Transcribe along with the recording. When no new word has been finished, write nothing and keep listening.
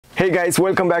Hey guys,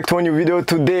 welcome back to a new video.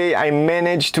 Today I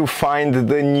managed to find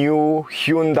the new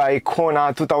Hyundai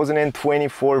Kona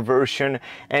 2024 version,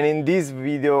 and in this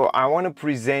video I want to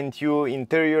present you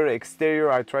interior,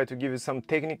 exterior. I try to give you some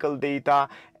technical data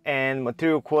and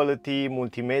material quality,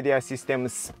 multimedia system,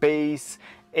 space,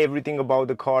 everything about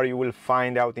the car you will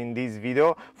find out in this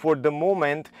video. For the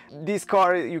moment, this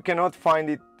car you cannot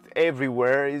find it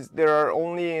everywhere. There are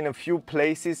only in a few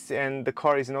places and the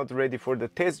car is not ready for the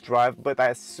test drive, but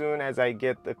as soon as I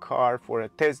get the car for a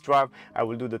test drive, I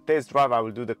will do the test drive, I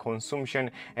will do the consumption,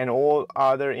 and all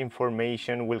other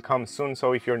information will come soon.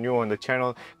 So if you're new on the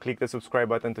channel, click the subscribe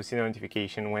button to see the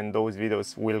notification when those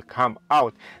videos will come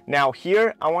out. Now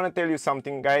here I want to tell you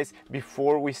something, guys,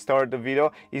 before we start the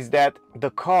video, is that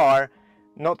the car,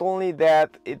 not only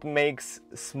that it makes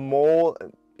small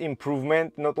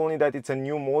improvement, not only that it's a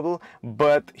new model,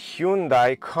 but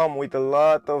Hyundai come with a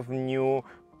lot of new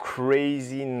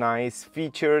crazy nice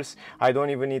features. I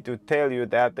don't even need to tell you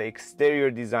that the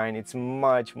exterior design, it's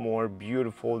much more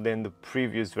beautiful than the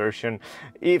previous version.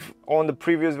 If on the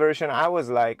previous version I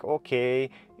was like, okay,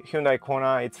 Hyundai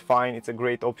Kona, it's fine, it's a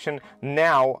great option.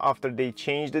 Now after they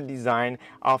change the design,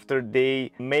 after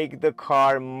they make the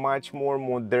car much more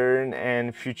modern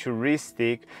and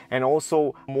futuristic and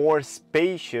also more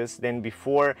spacious than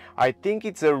before, I think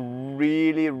it's a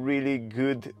really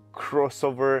good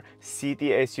crossover city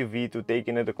SUV to take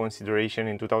into consideration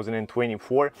in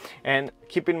 2024. And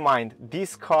keep in mind,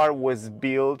 this car was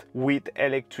built with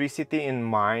electricity in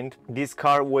mind. This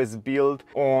car was built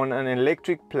on an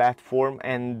electric platform,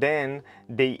 and then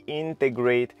they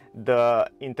integrate the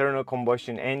internal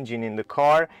combustion engine in the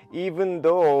car. Even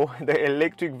though the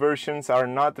electric versions are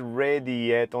not ready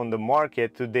yet on the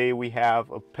market, today we have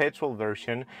a petrol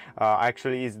version.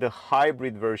 Actually is the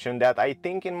hybrid version that I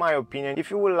think, in my opinion,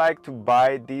 if you would like to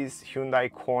buy this Hyundai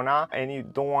Kona and you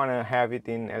don't want to have it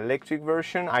in electric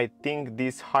version, I think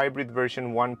this hybrid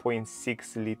version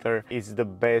 1.6 liter is the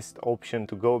best option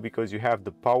to go, because you have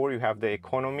the power, you have the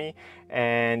economy,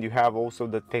 and you have also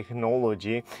the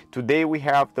technology. Today we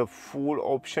have the full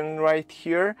option right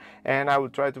here, and I will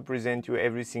try to present you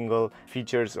every single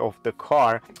features of the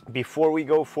car. Before we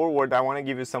go forward, I want to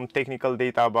give you some technical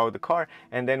data about the car,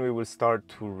 and then we will start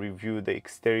to review the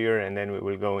exterior, and then we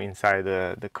will go inside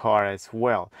the car as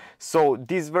well. So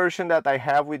this version that I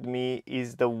have with me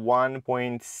is the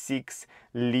 1.6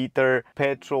 liter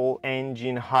petrol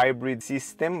engine hybrid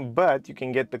system, but you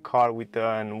can get the car with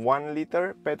a 1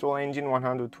 liter petrol engine,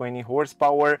 120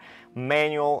 horsepower,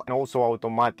 manual and also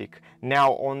automatic.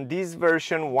 Now on this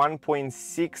version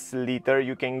 1.6 liter,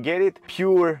 you can get it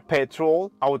pure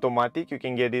petrol automatic, you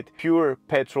can get it pure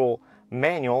petrol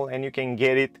manual, and you can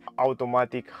get it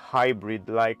automatic hybrid,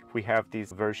 like we have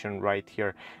this version right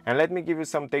here. And let me give you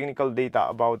some technical data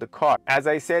about the car. As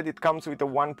I said, it comes with a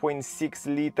 1.6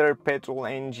 liter petrol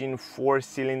engine, 4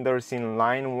 cylinders in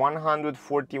line,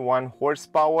 141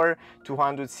 horsepower,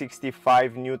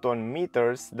 265 newton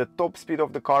meters. The top speed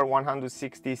of the car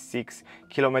 166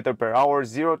 km per hour,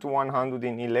 0 to 100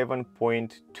 in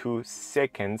 11.2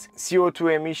 seconds.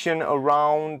 CO2 emission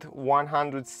around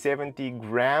 170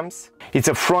 grams. It's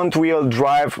a front wheel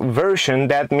drive version.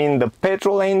 That means the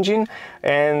petrol engine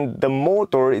and the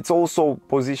motor, it's also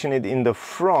positioned in the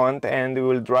front, and it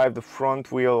will drive the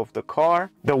front wheel of the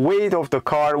car. The weight of the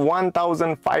car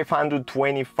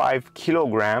 1525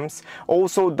 kilograms.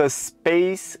 Also the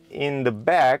space in the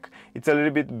back, it's a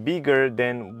little bit bigger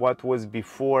than what was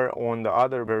before on the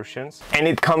other versions, and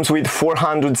it comes with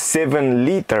 407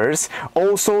 liters.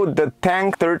 Also the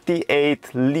tank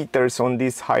 38 liters on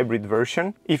this hybrid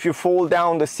version. If you fold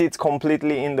down the seats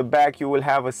completely in the back, you will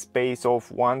have a space of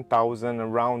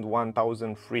around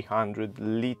 1300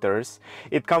 liters.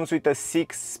 It comes with a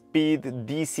 6-speed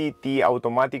DCT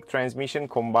automatic transmission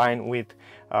combined with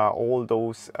all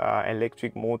those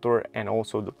electric motor and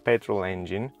also the petrol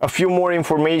engine. A few more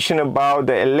information about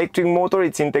the electric motor.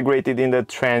 It's integrated in the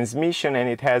transmission and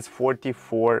it has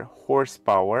 44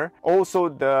 horsepower. Also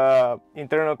the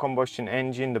internal combustion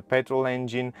engine, the petrol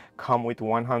engine, come with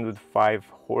 105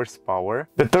 horsepower.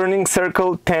 The turning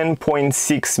circle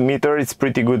 10.6 meter. It's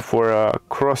pretty good for a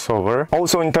crossover.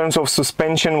 Also in terms of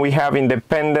suspension, we have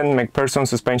independent McPherson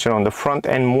suspension on the front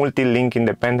and multi-link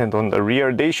independent on the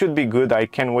rear. They should be good. I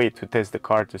can't wait to test the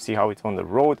car to see how it's on the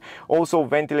road. Also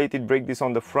ventilated brake disc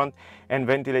on the front and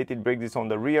ventilated brake disc on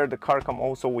the rear. The car comes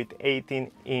also with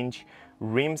 18-inch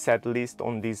rims, at least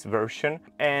on this version.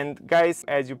 And guys,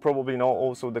 as you probably know,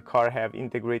 also the car have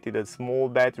integrated a small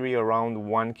battery around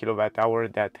 1 kilowatt hour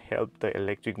that help the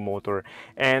electric motor.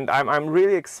 And I'm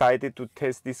really excited to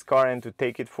test this car and to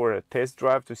take it for a test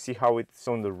drive to see how it's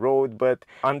on the road. But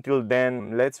until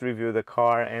then, let's review the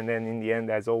car, and then in the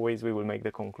end, as always, we will make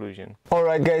the conclusion.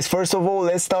 Alright guys, first of all,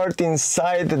 let's start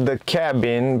inside the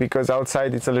cabin, because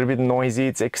outside it's a little bit noisy.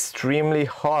 It's extremely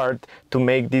hard to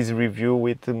make this review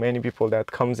with many people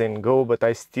that comes and go, but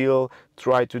I still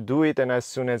try to do it, and as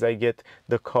soon as I get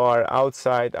the car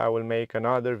outside, I will make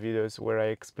another videos where I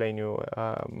explain you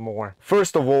more.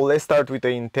 First of all, let's start with the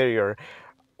interior.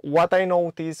 What I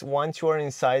notice once you are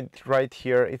inside right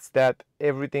here, it's that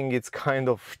everything is kind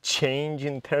of changed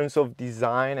in terms of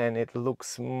design, and it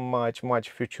looks much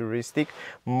futuristic,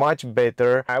 much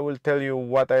better. I will tell you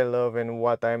what I love and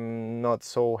what I'm not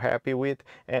so happy with,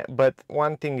 but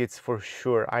one thing is for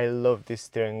sure, I love this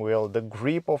steering wheel. The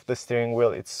grip of the steering wheel,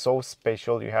 it's so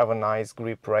special. You have a nice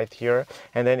grip right here,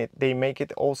 and then they make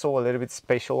it also a little bit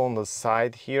special on the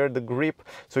side here, the grip,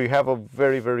 so you have a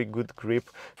very good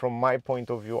grip. From my point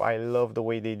of view, I love the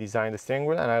way they design the steering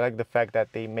wheel, and I like the fact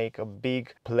that they make a big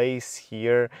place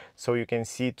here so you can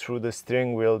see through the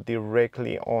steering wheel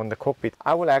directly on the cockpit.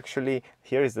 I will actually,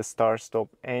 here is the start-stop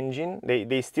engine.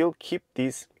 They still keep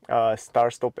this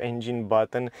start-stop engine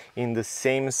button in the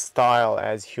same style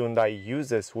as Hyundai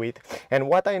uses with. And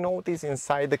what I notice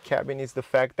inside the cabin is the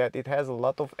fact that it has a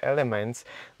lot of elements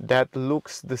that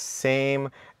looks the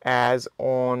same as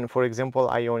on, for example,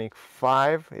 IONIQ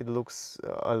 5. It looks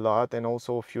a lot, and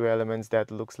also a few elements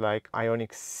that looks like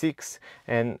IONIQ 6,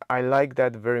 and I like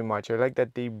that very much. I like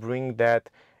that they bring that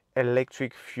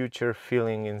electric future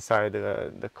feeling inside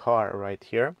the car right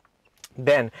here.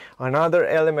 Then another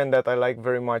element that I like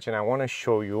very much, and I want to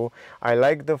show you, I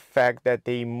like the fact that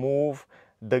they move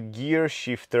the gear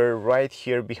shifter right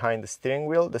here behind the steering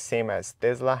wheel, the same as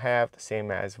Tesla have, the same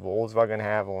as Volkswagen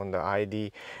have on the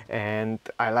ID, and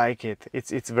I like it.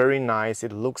 It's very nice.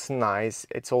 It looks nice.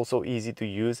 It's also easy to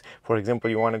use. For example,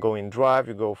 you want to go in drive,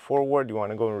 you go forward. You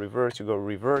want to go in reverse, you go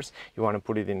reverse. You want to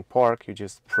put it in park, you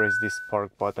just press this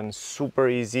park button. Super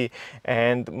easy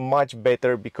and much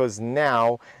better, because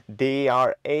now they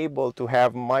are able to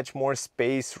have much more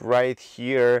space right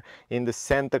here in the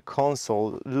center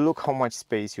console. Look how much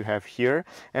space you have here,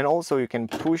 and also you can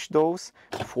push those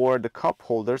for the cup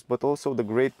holders, but also the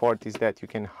great part is that you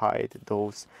can hide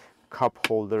those cup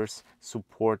holders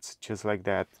supports just like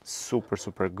that.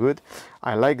 Super good.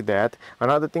 I like that.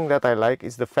 Another thing that I like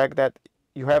is the fact that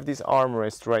you have this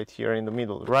armrest right here in the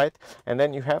middle, right? And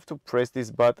then you have to press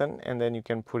this button, and then you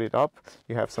can put it up.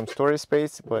 You have some storage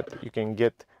space, but you can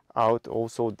get out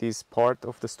also this part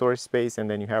of the storage space, and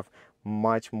then you have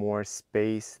much more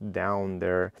space down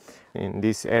there in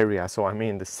this area. So I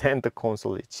mean, the center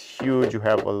console, it's huge. You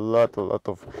have a lot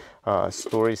of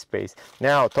storage space.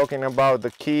 Now talking about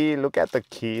the key, look at the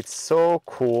key. It's so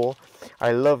cool.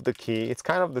 I love the key. It's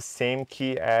kind of the same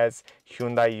key as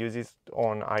Hyundai uses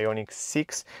on IONIQ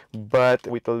 6, but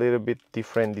with a little bit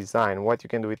different design. What you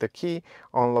can do with the key,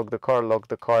 unlock the car, lock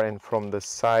the car, and from the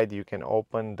side you can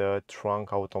open the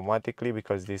trunk automatically,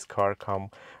 because this car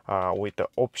comes with the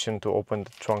option to open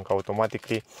the trunk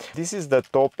automatically. This is the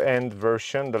top end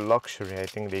version, the luxury I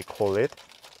think they call it.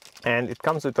 And it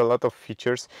comes with a lot of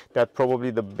features that probably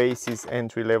the basic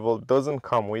entry level doesn't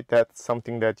come with. That's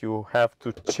something that you have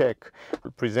to check.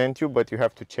 We'll present you, but you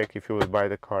have to check if you will buy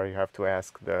the car. You have to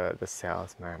ask the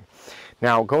salesman.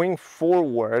 Now going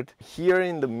forward, here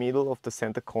in the middle of the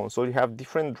center console, you have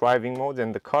different driving modes,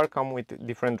 and the car comes with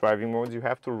different driving modes. You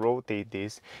have to rotate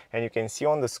this, and you can see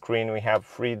on the screen we have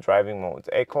 3 driving modes: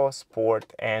 Eco,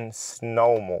 Sport, and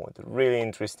Snow mode. Really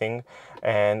interesting,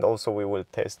 and also we will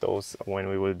test those when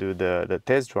we will do the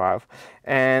test drive.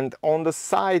 And on the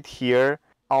side here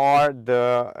are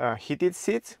the heated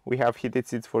seats. We have heated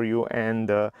seats for you and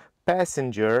the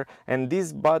passenger, and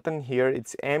this button here,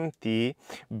 it's empty,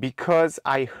 because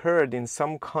I heard in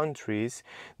some countries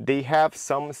they have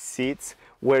some seats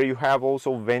where you have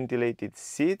also ventilated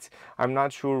seats. I'm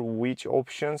not sure which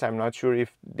options. I'm not sure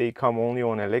if they come only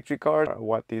on electric cars,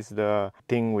 what is the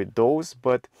thing with those,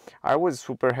 but I was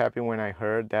super happy when I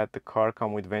heard that the car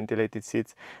come with ventilated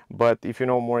seats. But if you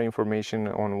know more information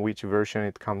on which version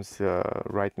it comes,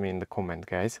 write me in the comment,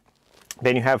 guys.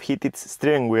 Then you have heated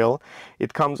steering wheel.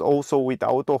 It comes also with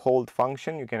auto hold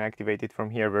function. You can activate it from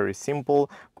here, very simple.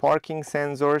 Parking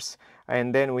sensors,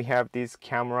 and then we have these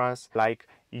cameras like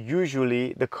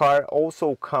usually the car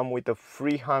also come with a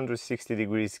 360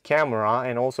 degrees camera,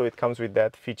 and also it comes with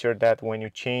that feature that when you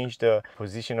change the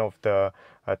position of the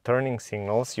turning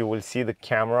signals, you will see the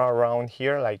camera around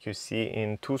here like you see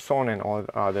in Tucson and all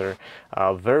other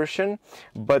version.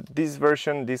 But this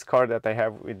version, this car that I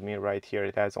have with me right here,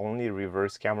 it has only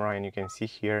reverse camera, and you can see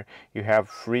here you have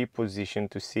 3 position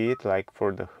to see it, like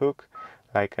for the hook,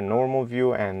 like a normal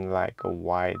view and like a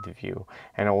wide view.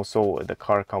 And also the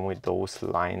car come with those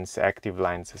lines, active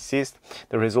lines assist.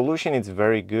 The resolution is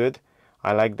very good.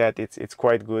 I like that it's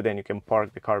quite good, and you can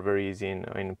park the car very easy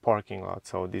in parking lot.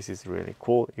 So this is really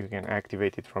cool. You can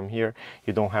activate it from here.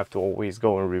 You don't have to always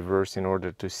go in reverse in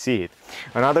order to see it.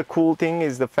 Another cool thing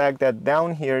is the fact that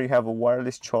down here you have a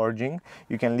wireless charging.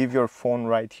 You can leave your phone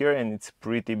right here, and it's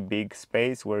pretty big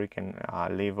space where you can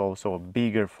leave also a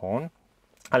bigger phone.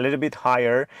 A little bit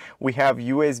higher we have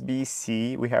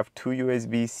USB-C, we have 2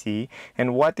 USB-C,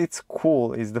 and what it's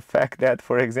cool is the fact that,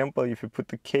 for example, if you put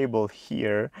the cable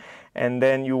here and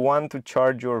then you want to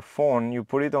charge your phone, you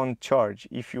put it on charge.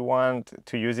 If you want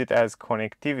to use it as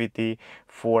connectivity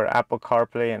for Apple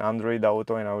CarPlay and Android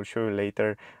Auto, and I will show you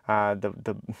later,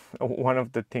 one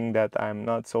of the things that I'm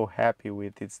not so happy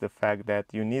with is the fact that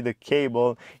you need a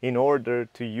cable in order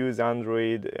to use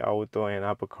Android Auto and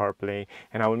Apple CarPlay,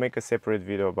 and I will make a separate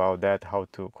video about that, how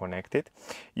to connect it.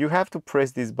 You have to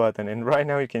press this button, and right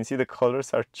now you can see the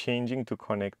colors are changing to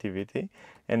connectivity,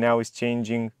 and now it's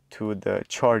changing to the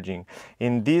charging.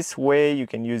 In this way you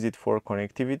can use it for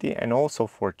connectivity and also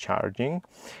for charging.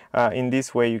 In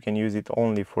this way you can use it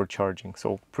only for charging,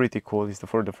 so pretty cool. It's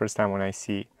for the first time when I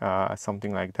see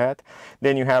something like that.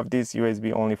 Then you have this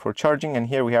USB only for charging, and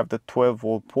here we have the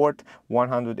 12-volt port,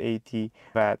 180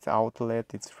 watts outlet.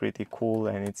 It's pretty cool,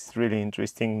 and it's really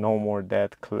interesting. No more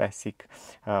that classic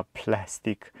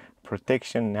plastic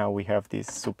protection. Now we have this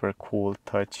super cool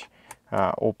touch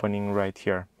opening right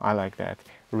here. I like that,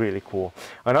 really cool.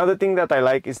 Another thing that I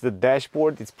like is the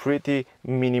dashboard. It's pretty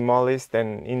minimalist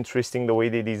and interesting the way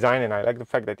they design, and I like the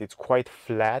fact that it's quite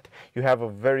flat. You have a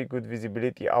very good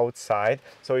visibility outside,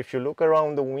 so if you look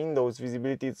around the windows,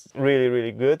 visibility is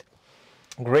really good.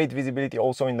 Great visibility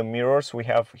also in the mirrors. We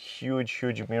have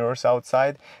huge mirrors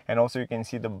outside, and also you can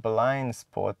see the blind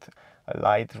spot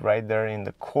light right there in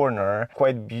the corner.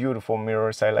 Quite beautiful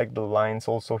mirrors. I like the lines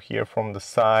also here from the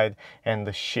side, and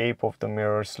the shape of the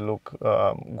mirrors look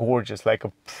gorgeous, like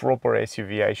a proper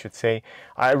SUV, I should say.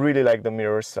 I really like the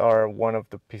mirrors, are one of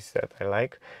the pieces that I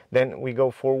like. Then we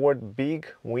go forward, big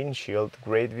windshield,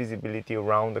 great visibility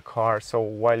around the car, so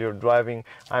while you're driving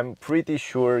I'm pretty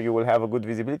sure you will have a good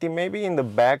visibility. Maybe in the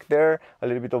back there a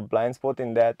little bit of blind spot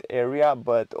in that area,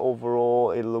 but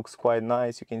overall it looks quite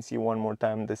nice. You can see one more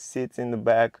time the seats in the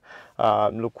back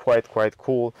look quite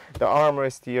cool. The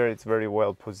armrest here, it's very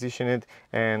well positioned,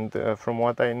 and from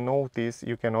what I noticed,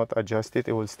 you cannot adjust it.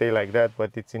 It will stay like that,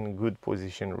 but it's in good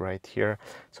position right here,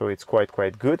 so it's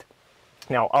quite good.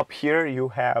 Now up here you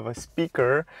have a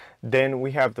speaker, then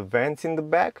we have the vents in the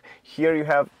back. Here you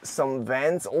have some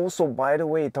vents also. By the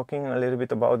way, talking a little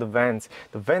bit about the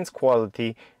vents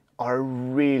quality are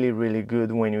really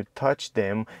good. When you touch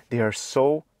them, they are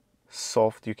so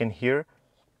soft. You can hear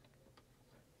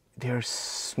they are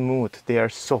smooth, they are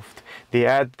soft. They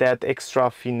add that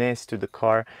extra finesse to the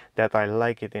car that I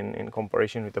like it in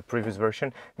comparison with the previous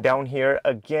version. Down here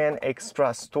again,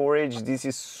 extra storage. This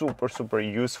is super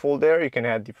useful. There you can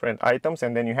add different items,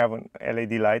 and then you have an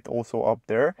LED light also up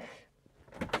there.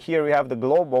 Here we have the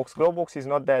glow box. Glow box is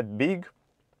not that big,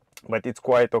 but it's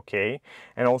quite okay.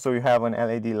 And also you have an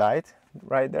LED light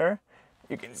right there.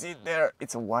 You can see it there,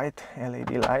 it's a white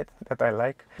LED light that I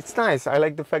like. It's nice. I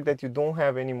like the fact that you don't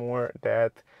have anymore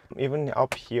that, even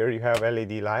up here you have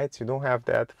LED lights. You don't have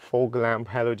that fog lamp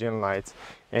halogen lights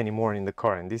anymore in the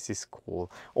car, and this is cool.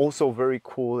 Also very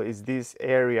cool is this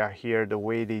area here, the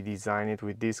way they design it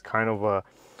with this kind of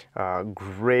a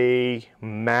gray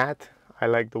mat. I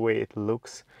like the way it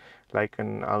looks, like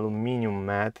an aluminum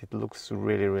mat. It looks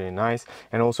really nice.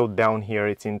 And also down here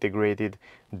it's integrated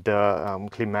the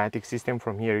climatic system.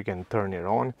 From here you can turn it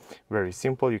on, very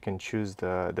simple. You can choose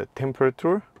the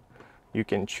temperature, you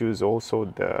can choose also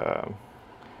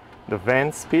the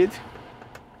vent speed,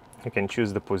 you can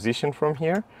choose the position from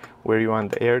here where you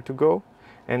want the air to go,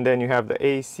 and then you have the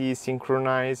AC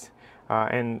synchronize,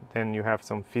 and then you have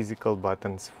some physical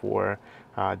buttons for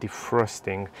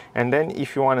defrosting. And then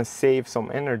if you want to save some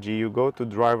energy, you go to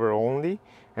driver only,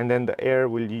 and then the air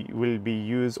will be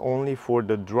used only for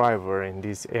the driver in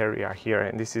this area here.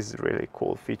 And this is really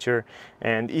cool feature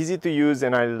and easy to use,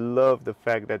 and I love the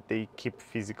fact that they keep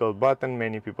physical button.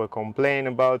 Many people complain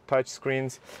about touch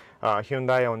screens.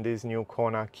 Hyundai on this new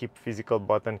Kona keep physical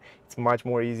button. It's much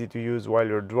more easy to use while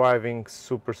you're driving,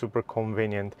 super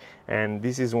convenient, and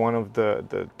this is one of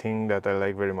the thing that I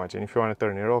like very much. And if you want to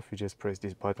turn it off, you just press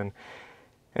this button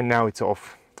and now it's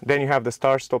off. Then you have the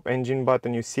start stop engine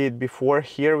button. You see it before.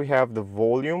 Here we have the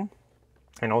volume,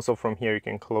 and also from here you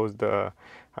can close the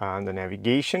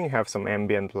navigation. You have some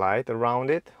ambient light around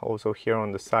it. Also here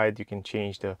on the side you can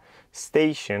change the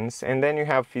stations, and then you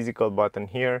have physical button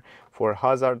here for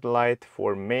hazard light,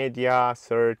 for media,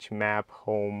 search, map,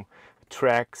 home,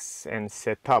 tracks, and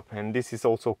setup. And this is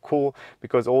also cool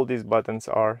because all these buttons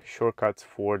are shortcuts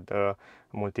for the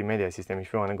multimedia system.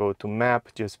 If you want to go to map,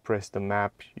 just press the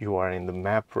map. You are in the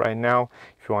map right now.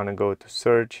 If you want to go to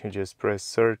search, you just press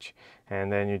search,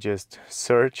 and then you just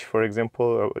search, for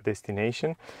example, a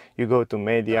destination. You go to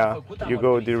media, you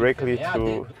go directly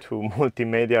to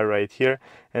multimedia right here,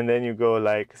 and then you go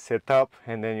like setup,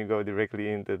 and then you go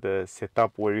directly into the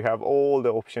setup where you have all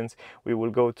the options. We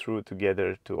will go through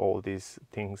together to all these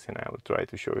things, and I will try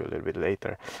to show you a little bit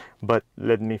later, but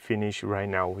let me finish right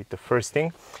now with the first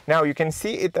thing. Now you can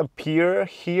see it appear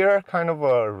here, kind of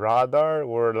a radar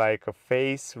or like a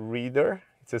face reader.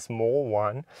 It's a small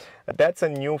one. That's a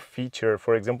new feature.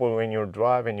 For example, when you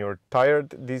drive and you're tired,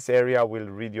 this area will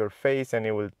read your face and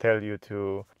it will tell you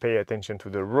to pay attention to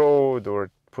the road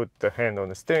or put the hand on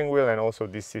the steering wheel. And also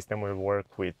this system will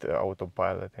work with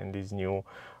autopilot, and this new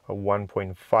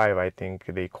 1.5, I think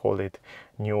they call it,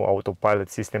 new autopilot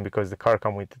system, because the car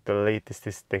comes with the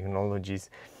latest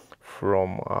technologies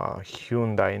from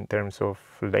Hyundai in terms of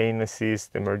lane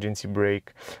assist, emergency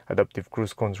brake, adaptive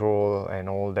cruise control, and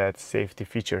all that safety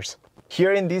features.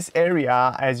 Here in this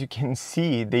area, as you can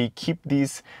see, they keep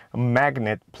this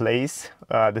magnet place,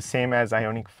 the same as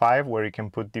IONIQ 5, where you can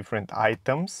put different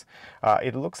items.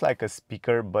 It looks like a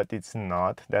speaker, but it's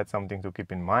not. That's something to keep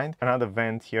in mind. Another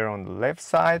vent here on the left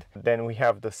side. Then we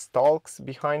have the stalks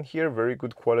behind here. Very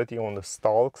good quality on the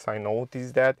stalks, I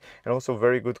noticed that. And also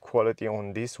very good quality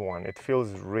on this one. It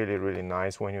feels really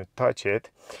nice when you touch it.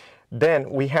 Then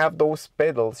we have those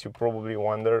pedals. You probably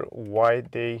wonder why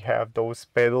they have those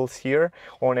pedals here.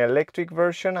 On electric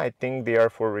version, I think they are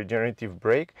for regenerative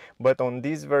brake, but on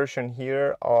this version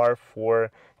here are for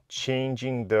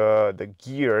changing the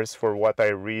gears, for what I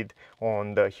read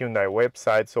on the Hyundai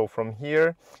website. So from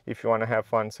here, if you want to have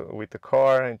fun with the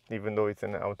car, and even though it's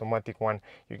an automatic one,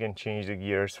 you can change the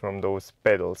gears from those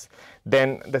pedals.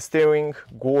 Then the steering,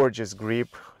 gorgeous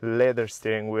grip, leather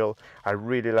steering wheel. I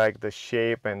really like the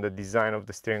shape and the design of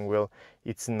the steering wheel.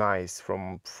 It's nice.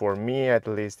 For me at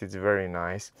least, it's very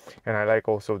nice. And I like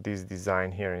also this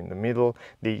design here in the middle.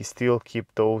 They still keep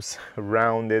those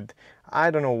rounded, I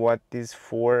don't know what these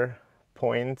 4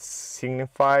 points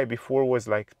signify. Before was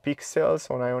like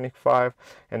pixels on IONIQ 5,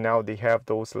 and now they have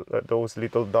those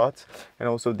little dots. And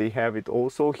also they have it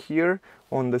also here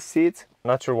on the seats.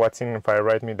 Not sure what signify.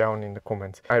 Write me down in the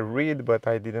comments. I read, but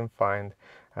I didn't find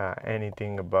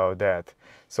anything about that.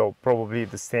 So probably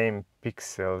the same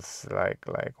pixels like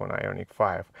on IONIQ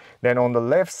 5. Then on the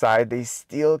left side, they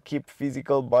still keep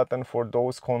physical button for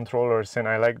those controllers, and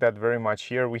I like that very much.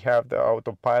 Here we have the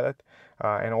autopilot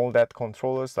and all that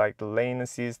controllers, like the lane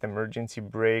assist, emergency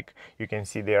brake. You can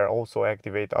see they are also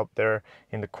activate up there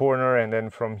in the corner, and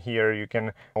then from here you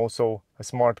can also a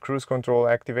smart cruise control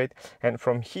activate, and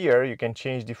from here you can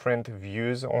change different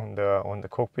views on the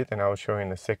cockpit, and I'll show you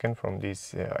in a second from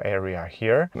this area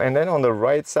here. And then on the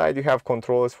right side you have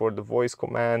controls for the voice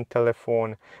command,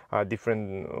 telephone,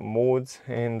 different modes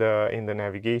in the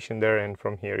navigation there, and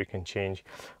from here you can change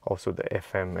also the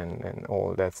FM and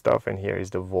all that stuff. And here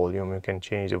is the volume. You can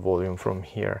change the volume from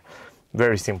here.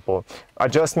 Very simple.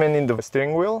 Adjustment in the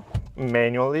steering wheel,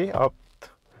 manually, up,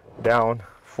 down,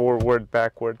 forward,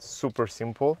 backwards, super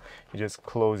simple. You just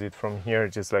close it from here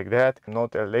just like that.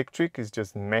 Not electric, it's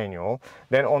just manual.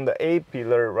 Then on the A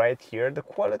pillar right here, the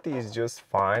quality is just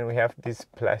fine. We have this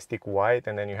plastic white,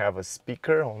 and then you have a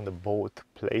speaker on the both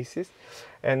places.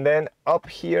 And then up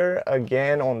here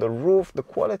again on the roof, the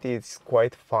quality is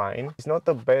quite fine. It's not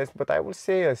the best, but I would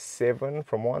say a 7.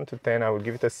 From 1 to 10 I would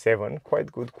give it a 7.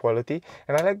 Quite good quality.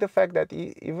 And I like the fact that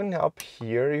even up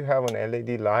here you have an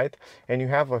LED light and you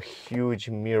have a huge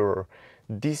mirror.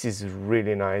 This is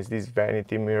really nice. This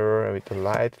vanity mirror with the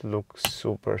light looks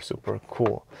super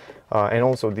cool. And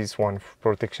also this one,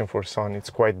 protection for sun,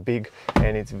 it's quite big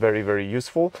and it's very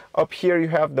useful. Up here you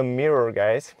have the mirror,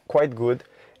 guys, quite good.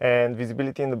 And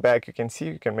visibility in the back, you can see,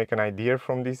 you can make an idea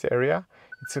from this area.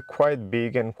 It's quite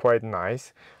big and quite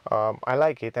nice. I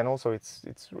like it, and also it's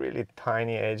really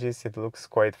tiny edges. It looks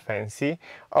quite fancy.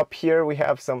 Up here we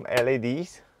have some LED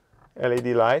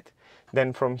light.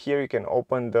 Then from here you can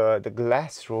open the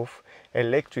glass roof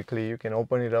electrically. You can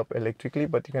open it up electrically,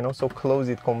 but you can also close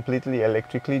it completely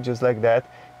electrically, just like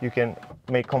that. You can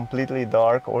make completely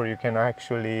dark, or you can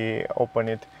actually open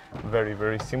it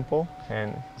very simple,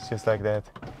 and it's just like that,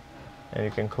 and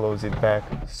you can close it back.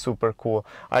 Super cool.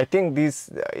 I think this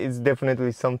is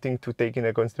definitely something to take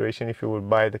into consideration if you will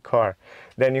buy the car.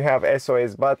 Then you have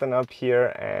SOS button up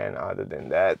here, and other than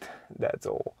that, that's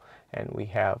all. And we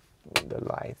have the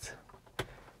lights.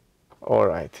 All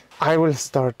right, I will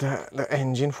start the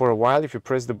engine for a while. If you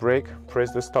press the brake,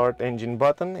 press the start engine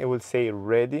button, it will say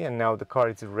ready, and now the car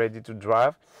is ready to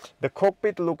drive. The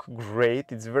cockpit looks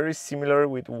great. It's very similar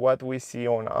with what we see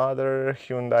on other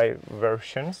Hyundai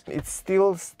versions. It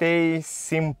still stays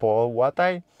simple. What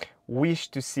I wish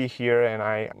to see here, and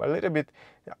I'm a little bit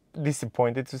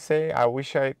disappointed to say, I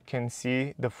wish I can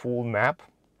see the full map.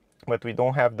 But we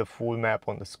don't have the full map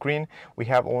on the screen. We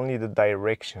have only the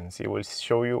directions. It will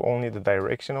show you only the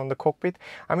direction on the cockpit.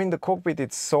 I mean, the cockpit,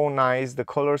 it's so nice, the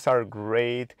colors are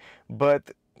great,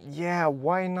 but yeah,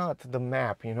 why not the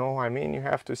map, you know? I mean, you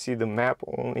have to see the map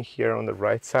only here on the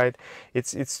right side.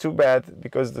 It's too bad,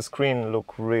 because the screen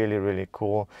look really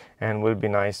cool, and will be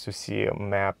nice to see a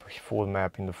map, full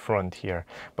map in the front here.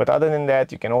 But other than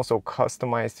that, you can also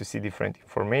customize to see different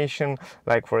information.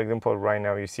 Like for example, right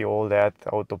now you see all that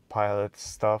autopilot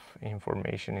stuff,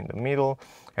 information in the middle.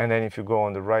 And then if you go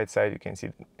on the right side, you can see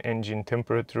engine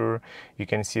temperature, you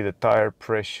can see the tire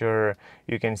pressure,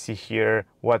 you can see here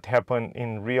what happened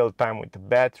in real time with the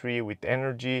battery, with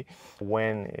energy,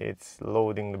 when it's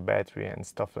loading the battery and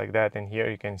stuff like that. And here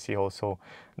you can see also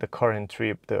the current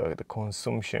trip, the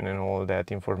consumption, and all that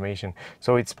information.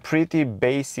 So it's pretty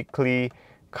basically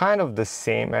kind of the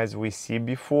same as we see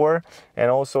before.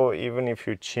 And also, even if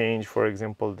you change, for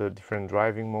example, the different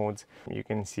driving modes, you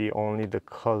can see only the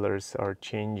colors are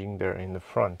changing there in the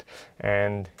front.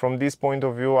 And from this point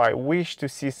of view, I wish to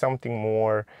see something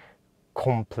more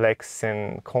complex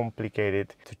and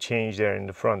complicated to change there in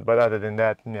the front. But other than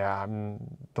that, yeah, I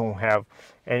don't have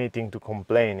anything to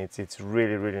complain. It's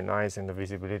really nice, and the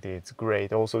visibility, it's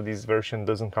great. Also, this version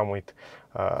doesn't come with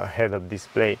a head-up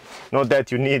display. Not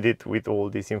that you need it with all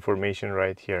this information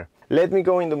right here. Let me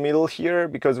go in the middle here,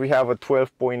 because we have a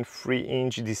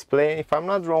 12.3-inch display. If I'm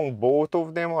not wrong, both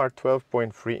of them are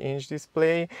 12.3-inch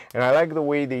display, and I like the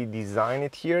way they design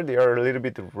it here. They are a little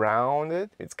bit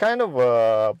rounded. It's kind of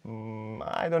a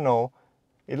I don't know,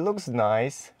 it looks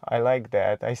nice. I like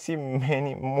that. I see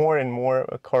more and more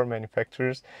car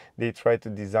manufacturers, they try to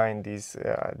design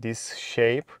this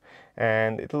shape,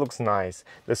 and it looks nice.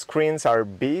 The screens are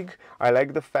big. I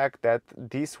like the fact that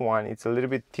this one, it's a little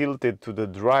bit tilted to the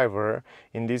driver.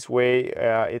 In this way,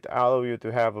 it allows you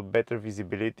to have a better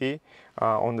visibility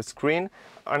on the screen.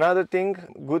 Another thing,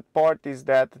 good part, is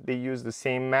that they use the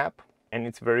same map, and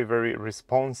it's very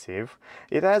responsive.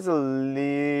 It has a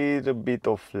little bit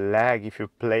of lag if you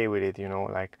play with it, you know,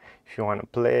 like if you want to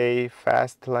play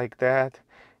fast like that,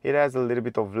 it has a little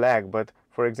bit of lag. But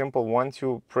for example, once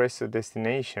you press a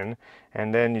destination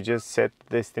and then you just set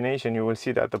destination, you will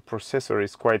see that the processor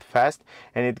is quite fast,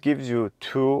 and it gives you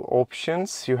two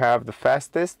options. You have the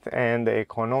fastest and the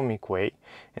economic way,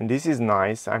 and this is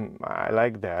nice. I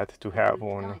like that to have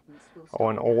on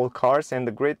all cars. And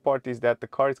the great part is that the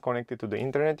car is connected to the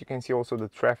internet. You can see also the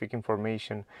traffic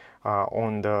information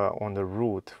on the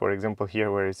route. For example,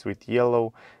 here where it's with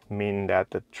yellow, mean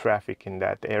that the traffic in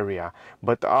that area.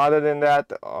 But other than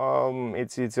that,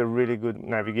 it's a really good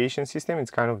navigation system.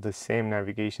 It's kind of the same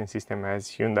navigation system as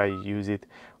Hyundai use it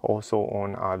also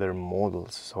on other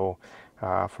models. So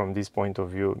from this point of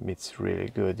view, it's really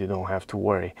good. You don't have to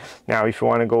worry. Now, if you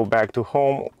want to go back to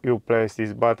home, you press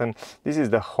this button. This is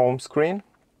the home screen.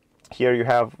 Here you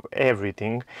have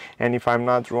everything, and if I'm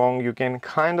not wrong, you can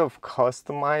kind of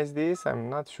customize this. I'm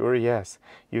not sure. Yes,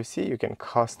 you see, you can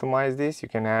customize this. You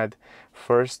can add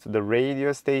first the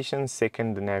radio station,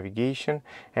 second the navigation,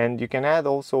 and you can add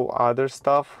also other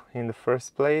stuff in the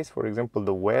first place. For example,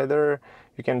 the weather.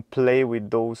 You can play with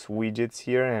those widgets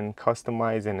here and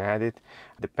customize and add it,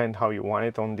 depend how you want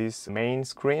it on this main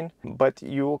screen. But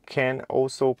you can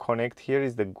also connect, here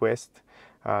is the guest,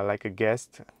 like a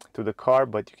guest to the car,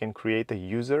 but you can create a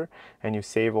user and you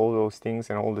save all those things,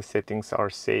 and all the settings are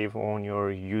saved on your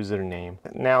username.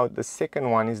 Now, the second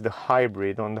one is the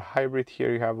hybrid. On the hybrid,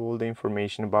 here you have all the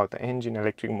information about the engine,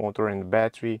 electric motor, and the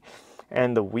battery.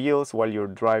 And the wheels, while you're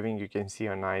driving, you can see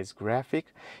a nice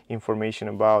graphic, information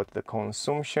about the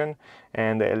consumption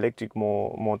and the electric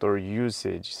motor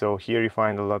usage. So here you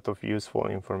find a lot of useful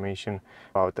information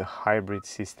about the hybrid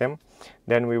system.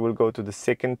 Then we will go to the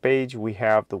second page. We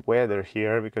have the weather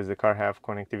here because the car have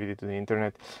connectivity to the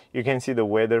internet. You can see the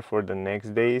weather for the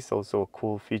next days, also a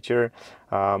cool feature.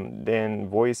 Then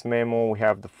voice memo, we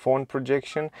have the phone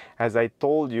projection. As I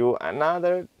told you,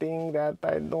 another thing that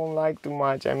I don't like too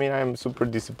much, I mean, I'm super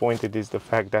disappointed, is the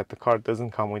fact that the car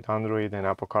doesn't come with Android and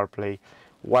Apple CarPlay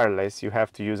wireless. You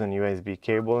have to use an USB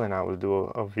cable, and I will do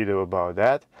a video about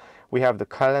that. We have the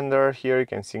calendar here. You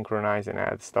can synchronize and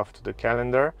add stuff to the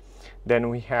calendar. Then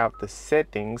we have the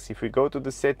settings. If we go to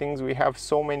the settings, we have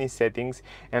so many settings,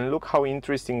 and look how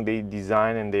interesting they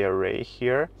design and they array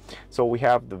here. So we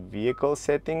have the vehicle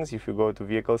settings. If you go to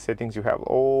vehicle settings, you have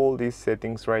all these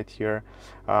settings right here.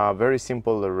 Very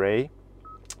simple array.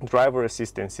 Driver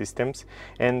assistance systems,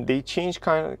 and they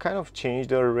kind of changed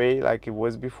the array like it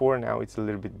was before. Now it's a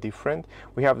little bit different.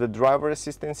 We have the driver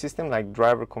assistance system, like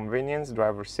driver convenience,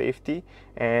 driver safety,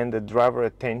 and the driver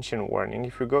attention warning.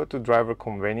 If you go to driver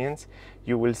convenience,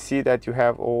 you will see that you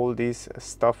have all this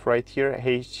stuff right here.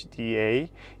 HDA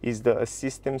is the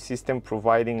assistance system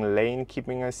providing lane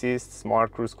keeping assist,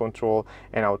 smart cruise control,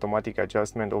 and automatic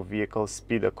adjustment of vehicle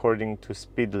speed according to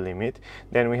speed limit.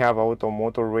 Then we have auto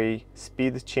motorway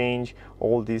speed change.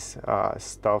 All this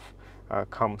stuff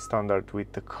comes standard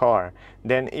with the car.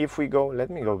 Then if we go,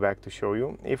 let me go back to show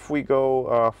you. If we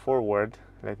go forward,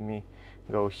 let me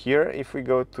go here. If we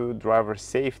go to driver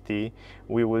safety,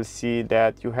 we will see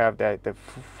that you have that the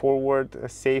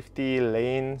forward safety,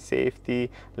 lane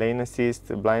assist,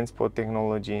 blind spot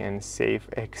technology, and safe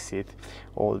exit.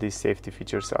 All these safety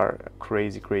features are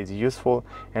crazy useful.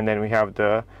 And then we have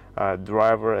the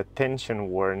driver attention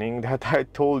warning that I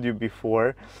told you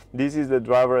before. This is the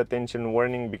driver attention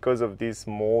warning. Because of this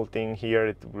small thing here,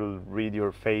 it will read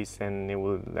your face and it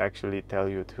will actually tell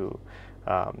you to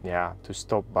to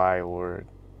stop by or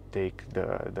take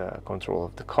the control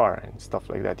of the car and stuff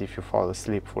like that if you fall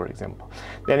asleep, for example.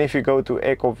 Then if you go to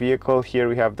eco vehicle, here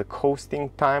we have the coasting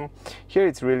time. Here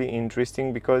it's really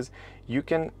interesting because you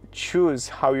can choose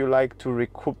how you like to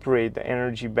recuperate the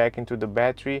energy back into the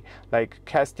battery, like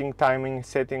casting timing,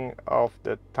 setting of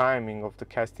the timing of the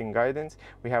casting guidance.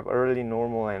 We have early,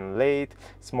 normal, and late.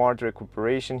 Smart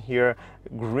recuperation here.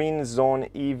 Green zone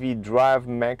EV drive,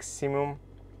 maximum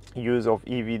use of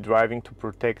EV driving to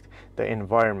protect the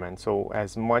environment. So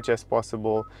as much as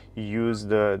possible, use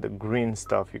the green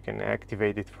stuff. You can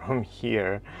activate it from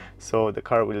here, so the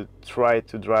car will try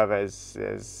to drive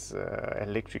as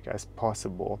electric as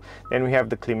possible. Then we have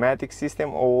the climatic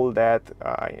system, all that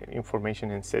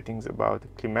information and settings about the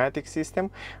climatic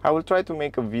system. I will try to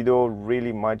make a video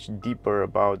really much deeper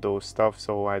about those stuff,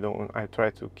 so I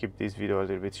try to keep this video a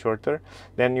little bit shorter.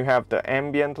 Then you have the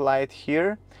ambient light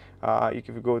here. If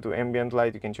you go to ambient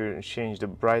light, you can change the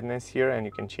brightness here, and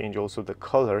you can change also the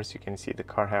colors. You can see the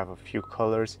car have a few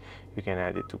colors. You can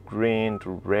add it to green, to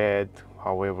red,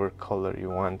 however color you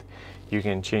want. You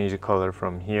can change the color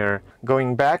from here.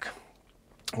 Going back,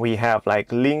 we have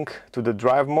like link to the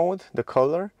drive mode, the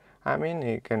color. I mean,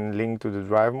 you can link to the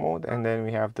drive mode. And then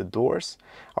we have the doors,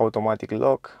 automatic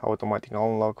lock, automatic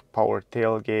unlock, power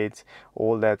tailgates.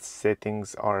 All that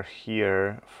settings are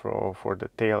here for the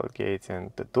tailgates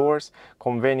and the doors.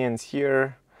 Convenience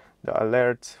here, the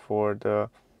alerts for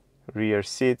the rear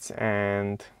seats,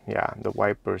 and yeah, the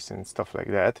wipers and stuff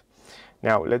like that.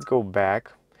 Now let's go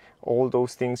back. All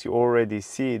those things you already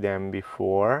see them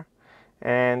before.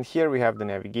 And here we have the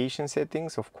navigation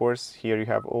settings. Of course, here you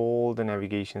have all the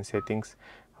navigation settings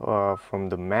from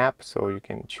the map, so you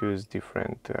can choose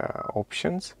different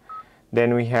options.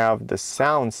 Then we have the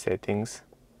sound settings.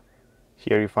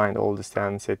 Here you find all the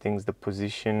sound settings, the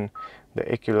position,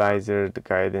 the equalizer, the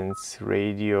guidance,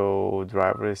 radio,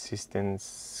 driver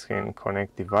assistance, and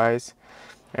connect device.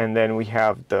 And then we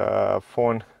have the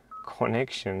phone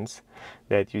connections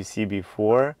that you see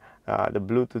before. The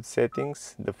Bluetooth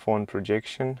settings, the phone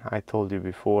projection. I told you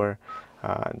before,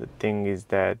 the thing is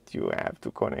that you have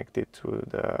to connect it to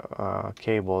the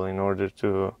cable in order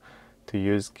to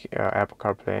use Apple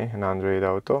CarPlay and Android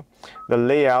Auto. The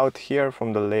layout here,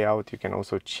 from the layout you can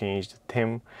also change the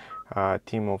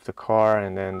theme of the car,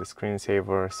 and then the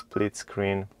screensaver, split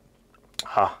screen.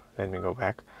 Let me go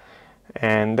back.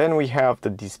 And then we have the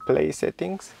display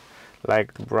settings,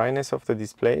 like the brightness of the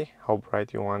display, how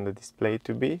bright you want the display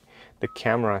to be, the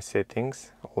camera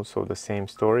settings, also the same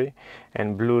story,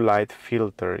 and blue light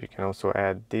filter. You can also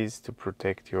add this to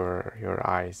protect your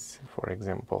eyes, for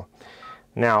example.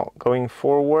 Now going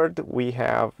forward, we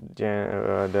have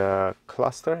the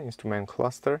cluster, instrument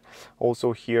cluster.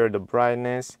 Also here the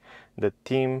brightness, the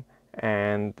theme,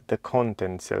 and the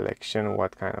content selection,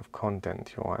 what kind of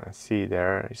content you want to see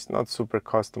there. It's not super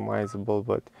customizable,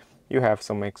 but you have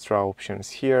some extra options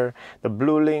here. The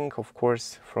blue link, of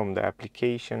course, from the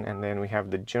application, and then we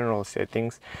have the general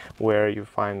settings where you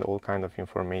find all kind of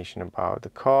information about the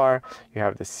car. You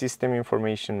have the system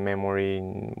information, memory,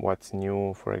 what's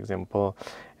new, for example,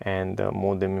 and the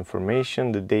modem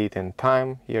information, the date and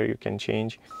time. Here you can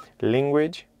change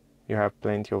language. You have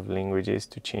plenty of languages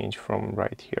to change from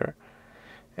right here.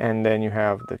 And then you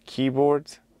have the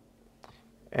keyboards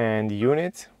and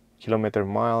units, kilometer,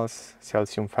 miles,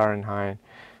 Celsius, Fahrenheit,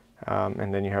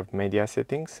 and then you have media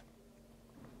settings.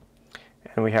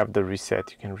 And we have the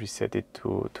reset. You can reset it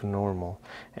to normal.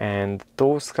 And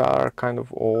those are kind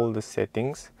of all the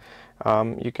settings.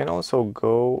 You can also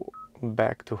go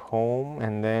back to home,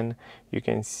 and then you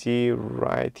can see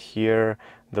right here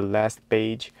the last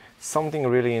page. Something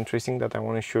really interesting that I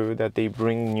want to show you that they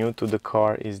bring new to the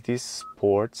car is this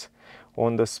sports.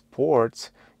 On the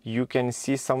sports, you can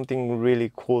see something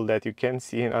really cool that you can't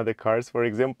see in other cars. For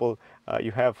example,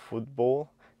 you have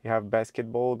football, you have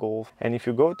basketball, golf, and if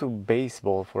you go to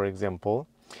baseball, for example,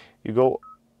 you go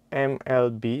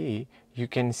MLB, you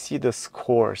can see the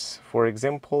scores. For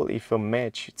example, if a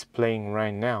match is playing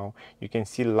right now, you can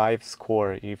see live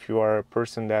score. If you are a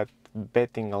person that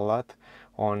betting a lot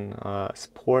on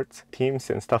sports teams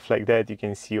and stuff like that, you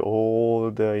can see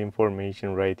all the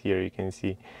information right here. You can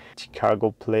see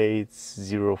Chicago plates,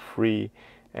 0-3,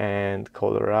 and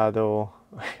Colorado.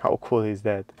 How cool is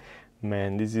that?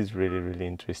 Man, this is really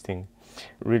interesting.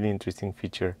 Really interesting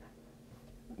feature.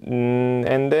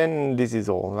 And then this is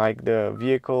all, like the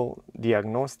vehicle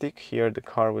diagnostic. Here the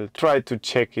car will try to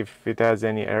check if it has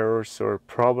any errors or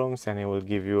problems, and it will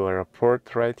give you a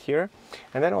report right here.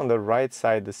 And then on the right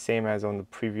side, the same as on the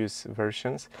previous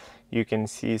versions, you can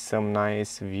see some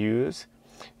nice views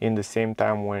in the same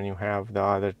time when you have the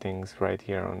other things right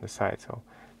here on the side. So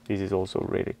this is also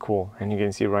really cool, and you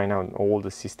can see right now all the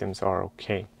systems are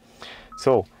okay.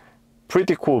 So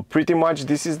pretty cool. Pretty much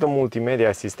this is the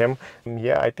multimedia system.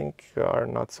 Yeah, I think there are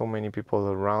not so many people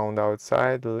around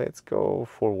outside. Let's go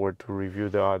forward to review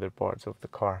the other parts of the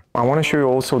car. I want to show you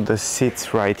also the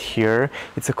seats right here.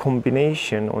 It's a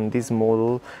combination on this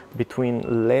model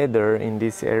between leather in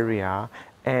this area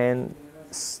and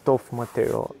stuff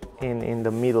material in the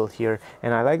middle here.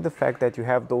 And I like the fact that you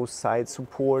have those side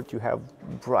support, you have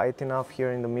bright enough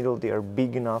here in the middle, they are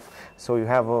big enough, so you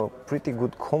have a pretty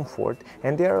good comfort,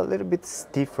 and they are a little bit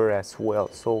stiffer as well,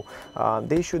 so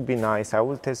they should be nice. I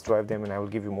will test drive them and I will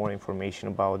give you more information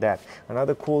about that.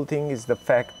 Another cool thing is the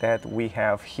fact that we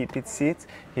have heated seats,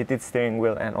 heated steering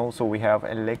wheel, and also we have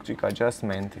electric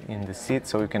adjustment in the seat,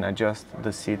 so you can adjust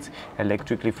the seats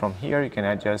electrically from here. You can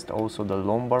adjust also the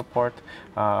lumbar part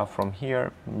from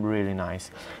here. Really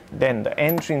nice. Then the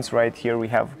entrance right here, we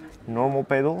have normal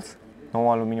pedals,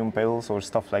 no aluminum pedals or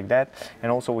stuff like that, and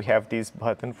also we have this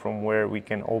button from where we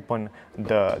can open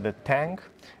the tank,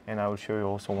 and I will show you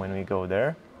also when we go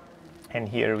there. And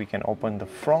here we can open the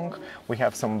front. We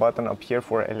have some button up here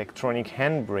for electronic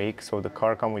handbrake, so the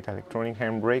car comes with electronic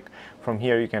handbrake. From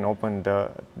here you can open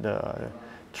the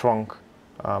trunk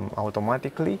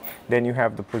automatically. Then you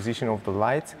have the position of the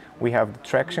lights, we have the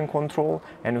traction control,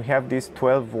 and we have this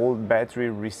 12-volt battery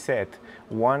reset.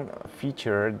 One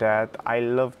feature that I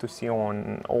love to see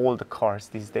on all the cars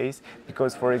these days,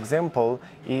 because for example,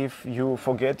 if you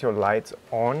forget your lights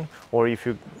on, or if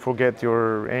you forget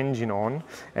your engine on,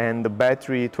 and the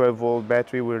battery, 12-volt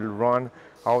battery, will run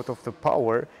out of the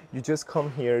power, you just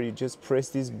come here, you just press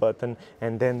this button,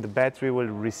 and then the battery will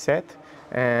reset,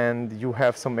 and you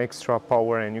have some extra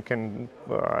power, and you can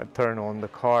turn on the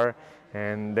car,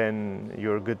 and then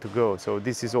you're good to go. So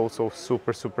this is also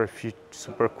super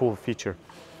cool feature.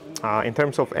 In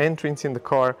terms of entrance in the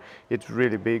car, it's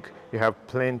really big. You have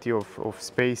plenty of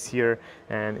space here,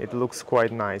 and it looks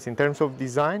quite nice. In terms of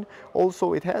design,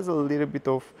 also it has a little bit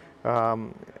of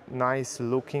nice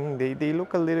looking. They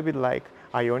look a little bit like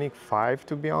IONIQ 5,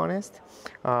 to be honest,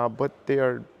 but they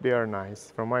are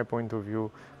nice. From my point of view,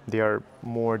 they are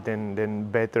more than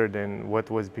better than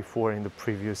what was before in the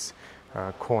previous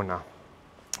Kona.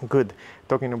 Good.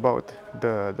 Talking about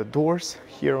the doors,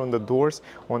 here on the doors,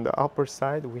 on the upper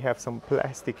side, we have some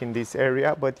plastic in this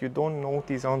area, but you don't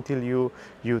notice until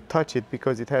you touch it,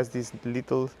 because it has this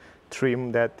little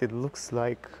trim that it looks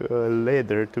like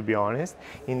leather, to be honest.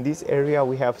 In this area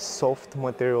we have soft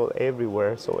material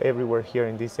everywhere, so everywhere here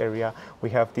in this area we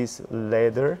have this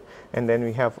leather, and then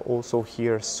we have also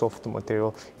here soft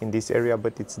material in this area,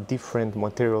 but it's different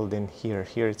material than here.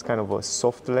 Here it's kind of a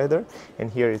soft leather, and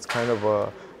here it's kind of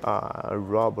a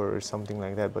rubber or something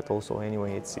like that, but also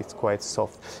anyway it's quite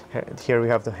soft. Here we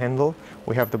have the handle,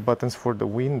 we have the buttons for the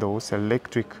windows,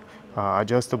 electric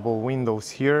adjustable windows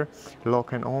here,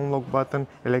 lock and unlock button,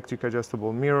 electric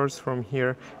adjustable mirrors from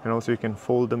here, and also you can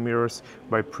fold the mirrors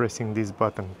by pressing this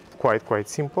button. Quite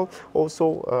simple.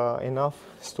 Also enough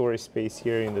storage space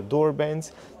here in the door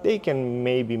bands. They can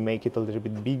maybe make it a little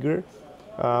bit bigger,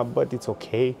 but it's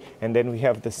okay. And then we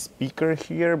have the speaker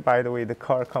here. By the way, the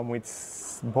car comes with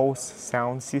Bose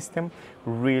sound system,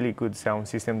 really good sound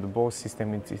system. The Bose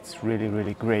system, it's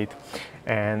really great,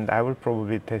 and I will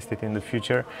probably test it in the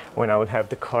future when I will have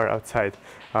the car outside.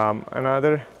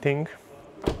 Another thing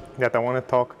that I want to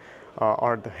talk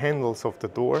are the handles of the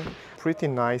door. Pretty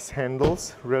nice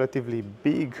handles, relatively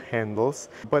big handles,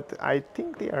 but I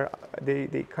think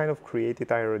they kind of created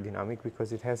aerodynamic,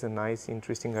 because it has a nice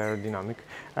interesting aerodynamic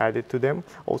added to them.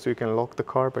 Also you can lock the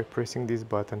car by pressing this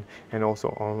button and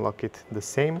also unlock it the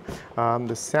same.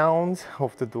 The sound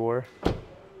of the door,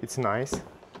 it's nice,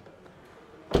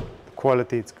 the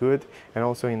quality it's good, and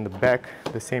also in the back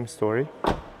the same story,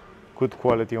 good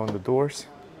quality on the doors.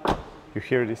 You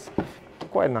hear this?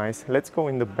 Quite nice. Let's go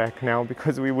in the back now,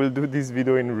 because we will do this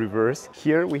video in reverse.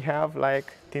 Here we have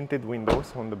like tinted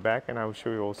windows on the back, and I will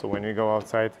show you also when we go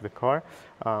outside the car,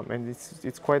 and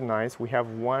it's quite nice. We have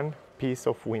one piece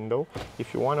of window.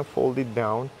 If you want to fold it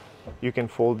down, you can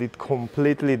fold it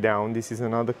completely down. This is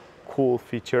another cool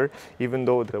feature. Even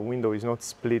though the window is not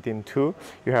split in two,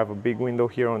 you have a big window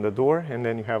here on the door, and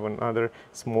then you have another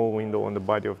small window on the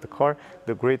body of the car.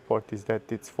 The great part is that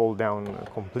it's fold down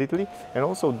completely, and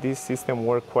also this system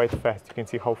works quite fast. You can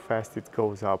see how fast it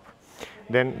goes up.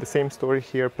 Then the same story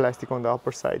here, plastic on the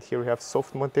upper side. Here we have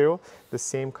soft material, the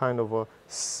same kind of a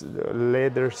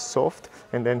leather soft,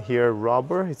 and then here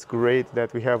rubber. It's great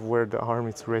that we have where the arm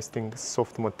is resting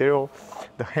soft material.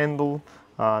 The handle,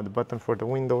 the button for the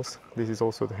windows. This is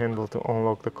also the handle to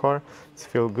unlock the car. It's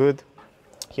feel good.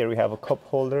 Here we have a cup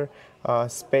holder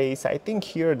space. I think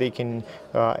here they can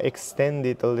extend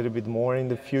it a little bit more in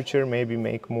the future, maybe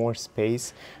make more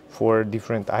space for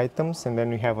different items. And then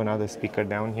we have another speaker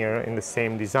down here in the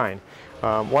same design.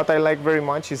 What I like very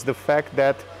much is the fact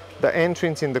that the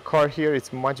entrance in the car here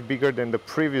is much bigger than the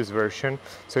previous version,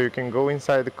 so you can go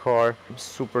inside the car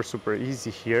super easy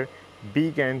here.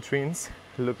 Big entrance,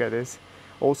 look at this.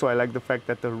 Also, I like the fact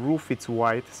that the roof is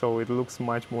white, so it looks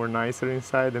much more nicer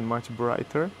inside and much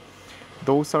brighter.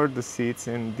 Those are the seats,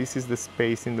 and this is the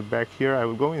space in the back here. I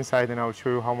will go inside and I'll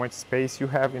show you how much space you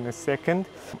have in a second.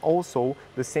 Also,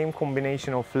 the same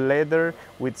combination of leather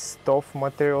with stuff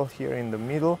material here in the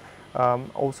middle.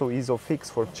 Also ISOFIX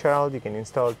for child. You can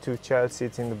install 2 child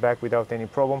seats in the back without any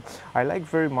problem. I like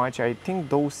very much. I think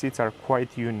those seats are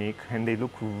quite unique, and they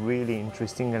look really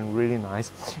interesting and really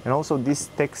nice. And also this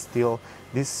textile,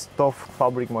 this stuff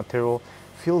fabric material,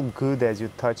 feel good as you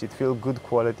touch it, feel good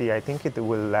quality. I think it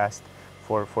will last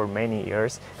for many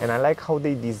years. And I like how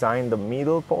they design the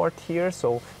middle part here,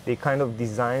 so they kind of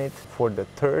design it for the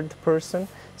third person,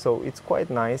 so it's quite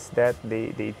nice that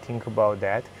they think about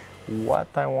that. What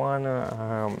I want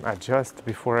to adjust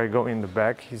before I go in the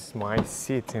back is my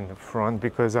seat in the front,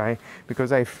 because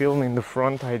I film in the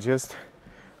front, I just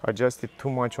adjusted too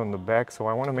much on the back, so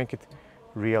I want to make it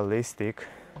realistic.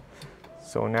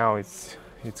 So now it's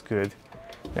good.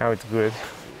 Now it's good.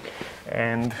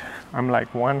 And I'm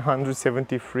like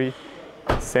 173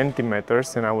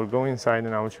 centimeters, and I will go inside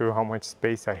and I will show you how much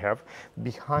space I have.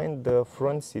 Behind the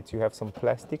front seats you have some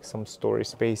plastic, some storage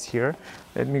space here.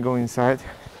 Let me go inside.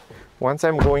 Once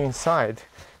I'm going inside,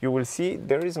 you will see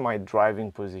there is my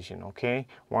driving position, okay?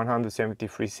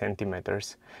 173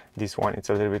 centimeters. This one, it's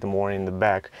a little bit more in the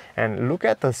back. And look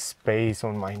at the space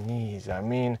on my knees. I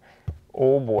mean,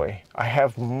 oh boy, I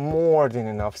have more than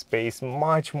enough space,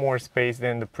 much more space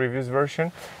than the previous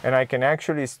version. And I can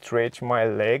actually stretch my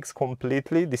legs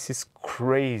completely. This is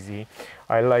crazy.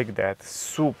 I like that.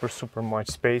 Super much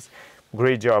space.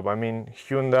 Great job. I mean,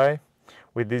 Hyundai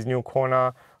with this new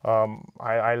Kona,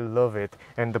 I love it.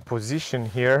 And the position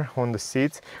here on the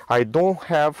seats, I don't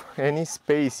have any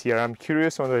space here. I'm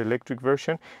curious on the electric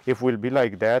version if it will be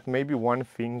like that, maybe one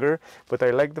finger, but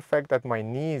I like the fact that my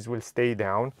knees will stay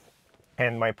down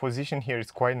and my position here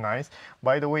is quite nice.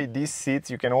 By the way, these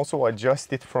seats, you can also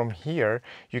adjust it from here.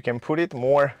 You can put it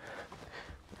more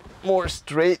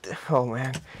straight. Oh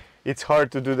man, it's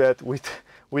hard to do that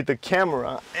with the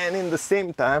camera, and in the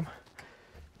same time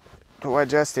to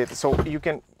adjust it. So you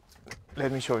can,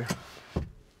 let me show you.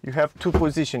 You have two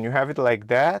positions. You have it like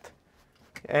that,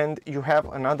 and you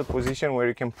have another position where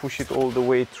you can push it all the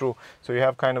way through. So you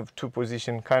have kind of two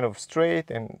positions, kind of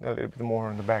straight and a little bit more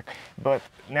on the back. But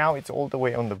now it's all the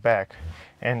way on the back.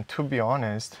 And to be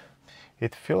honest,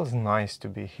 it feels nice to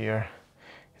be here.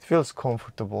 It feels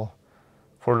comfortable.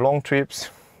 For long trips,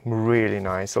 really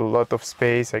nice. A lot of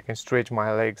space. I can stretch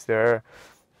my legs there.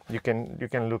 You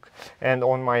can look. And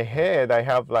on my head, I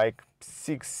have like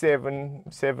seven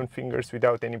fingers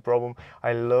without any problem.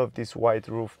 I love this white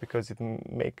roof because it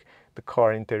make the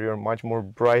car interior much more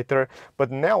brighter.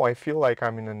 But now I feel like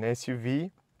I'm in an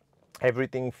SUV.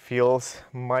 Everything feels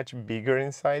much bigger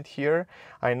inside here.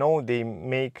 I know they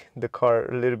make the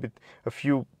car a little bit, a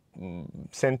few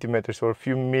centimeters or a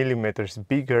few millimeters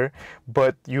bigger,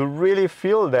 but you really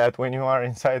feel that when you are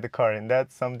inside the car, and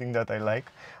that's something that I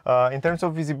like. In terms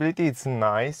of visibility, it's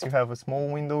nice. You have a small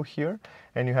window here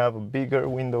and you have a bigger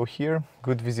window here.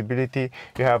 Good visibility.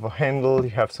 You have a handle,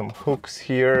 you have some hooks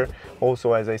here.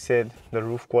 Also, as I said, the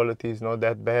roof quality is not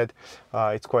that bad.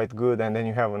 It's quite good. And then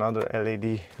you have another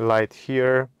LED light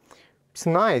here. It's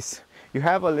nice. You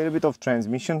have a little bit of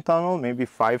transmission tunnel, maybe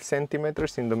 5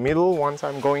 centimeters in the middle. Once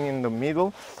I'm going in the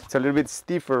middle, it's a little bit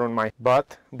stiffer on my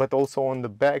butt, but also on the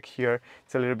back here,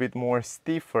 it's a little bit more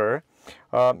stiffer.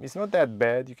 It's not that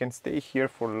bad. You can stay here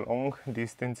for long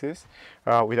distances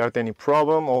without any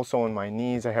problem. Also on my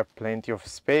knees, I have plenty of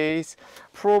space.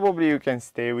 Probably you can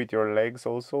stay with your legs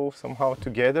also somehow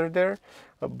together there.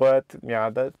 But yeah,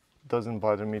 that doesn't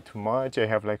bother me too much. I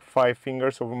have like 5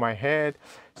 fingers over my head,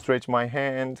 stretch my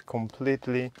hand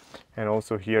completely, and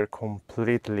also here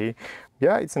completely.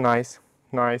 Yeah, it's nice,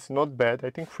 not bad. I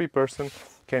think 3-person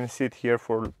can sit here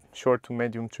for short to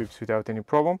medium trips without any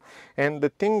problem. And the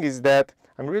thing is that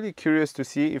I'm really curious to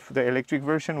see if the electric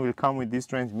version will come with this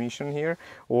transmission here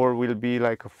or will be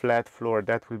like a flat floor.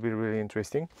 That will be really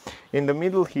interesting. In the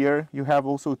middle here, you have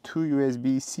also 2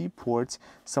 USB-C ports,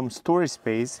 some storage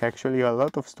space, actually a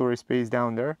lot of storage space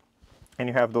down there. And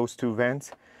you have those 2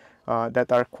 vents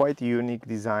that are quite unique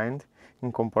designed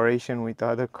in comparison with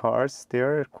other cars.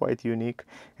 They're quite unique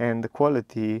and the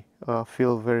quality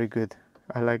feels very good.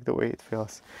 I like the way it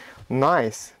feels.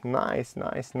 Nice.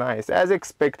 As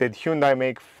expected, Hyundai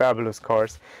make fabulous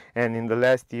cars, and in the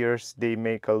last years they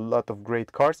make a lot of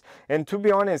great cars. And to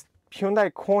be honest,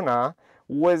 Hyundai Kona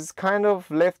was kind of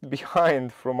left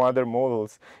behind from other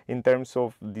models in terms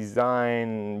of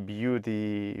design,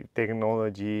 beauty,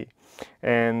 technology,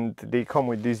 and they come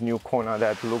with this new Kona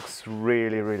that looks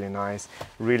really nice,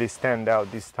 really stand out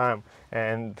this time,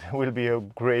 and will be a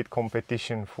great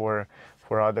competition for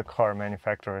other car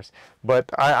manufacturers. But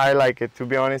I like it. To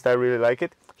be honest, I really like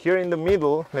it. Here in the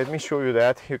middle, let me show you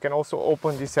that. You can also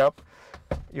open this up.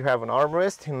 You have an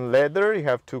armrest in leather. You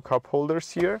have 2 cup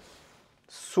holders here.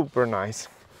 Super nice.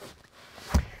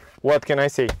 What can I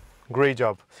say? Great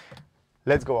job.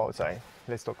 Let's go outside.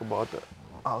 Let's talk about the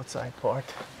outside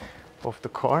part of the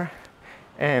car.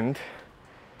 And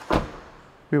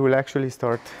we will actually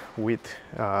start with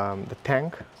the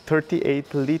tank.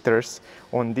 38 liters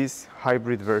on this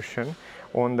hybrid version.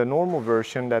 On the normal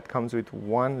version that comes with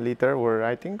 1 liter, or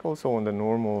I think also on the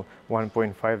normal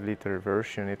 1.5 liter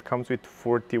version, it comes with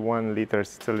 41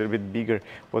 liters. It's a little bit bigger,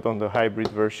 but on the hybrid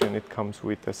version it comes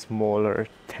with a smaller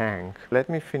tank. Let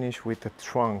me finish with the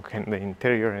trunk and the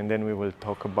interior, and then we will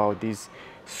talk about this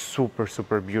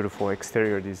super beautiful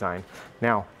exterior design.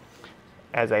 Now,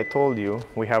 as I told you,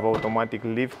 we have automatic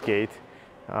lift gate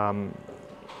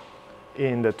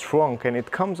in the trunk, and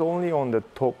it comes only on the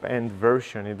top end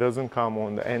version. It doesn't come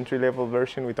on the entry-level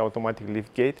version with automatic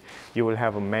lift gate. You will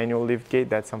have a manual lift gate.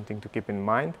 That's something to keep in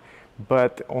mind.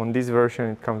 But on this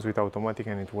version it comes with automatic,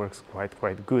 and it works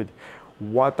quite good.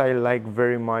 What I like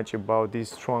very much about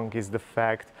this trunk is the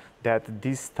fact that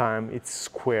this time it's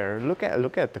square. Look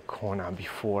at the Kona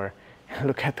before,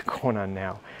 look at the Kona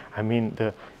now. I mean,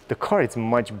 the car is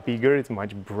much bigger, it's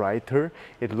much brighter.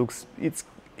 It looks, it's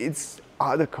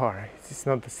other car. It's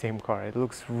not the same car. It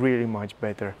looks really much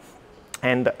better.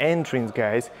 And the entrance,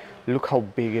 guys, look how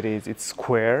big it is. It's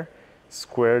square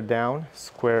down,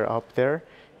 square up there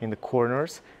in the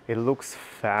corners. It looks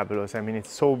fabulous. I mean,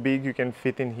 it's so big, you can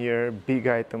fit in here big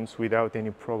items without any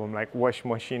problem, like wash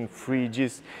machine,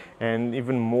 fridges, and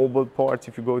even mobile parts.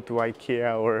 If you go to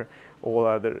IKEA or all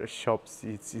other shops,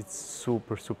 it's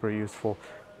super useful.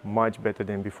 Much better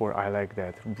than before. I like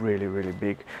that. Really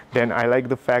big. Then I like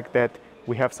the fact that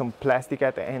we have some plastic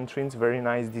at the entrance, very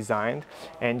nice designed,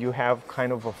 and you have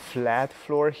kind of a flat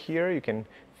floor here. You can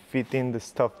fit in the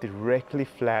stuff directly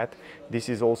flat. This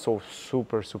is also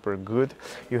super good.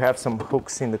 You have some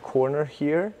hooks in the corner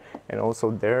here and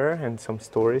also there, and some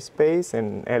storage space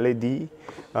and LED,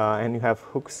 and you have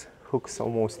hooks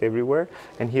almost everywhere.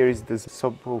 And here is the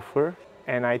subwoofer.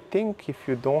 And I think if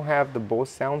you don't have the Bose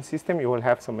sound system, you will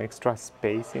have some extra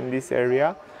space in this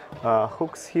area.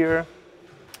 Hooks here.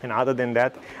 And other than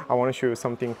that, I want to show you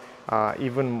something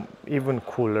even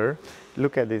cooler.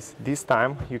 Look at this. This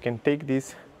time you can take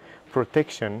this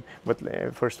protection, but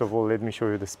first of all, let me show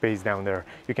you the space down there.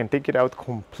 You can take it out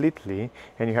completely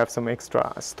and you have some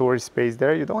extra storage space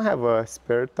there. You don't have a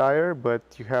spare tire, but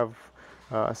you have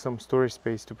some storage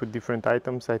space to put different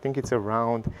items. I think it's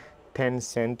around 10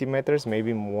 centimeters,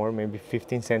 maybe more, maybe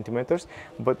 15 centimeters.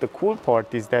 But the cool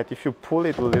part is that if you pull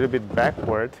it a little bit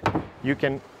backward, you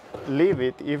can leave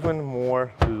it even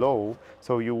more low,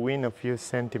 so you win a few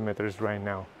centimeters right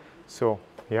now. So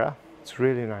yeah, it's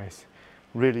really nice,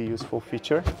 really useful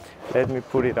feature. Let me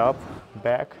put it up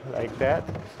back like that.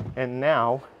 And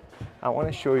now I want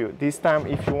to show you this time,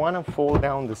 if you want to fold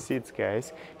down the seats,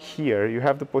 guys, here you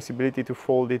have the possibility to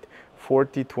fold it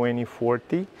 40 20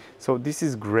 40. So this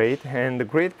is great, and the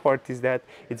great part is that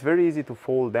it's very easy to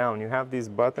fold down. You have this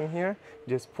button here,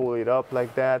 just pull it up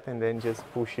like that and then just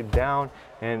push it down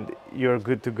and you're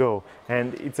good to go.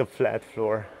 And it's a flat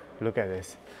floor. Look at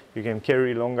this. You can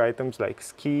carry long items like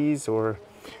skis or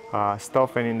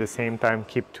stuff, and in the same time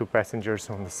keep 2 passengers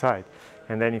on the side.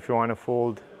 And then if you want to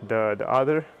fold the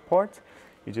other part,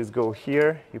 you just go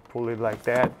here, you pull it like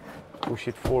that, push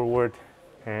it forward,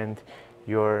 and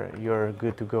you're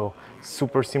good to go.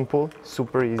 Super simple,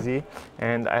 super easy,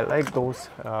 and I like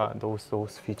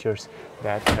those features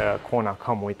that Kona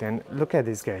come with. And look at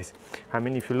this, guys. I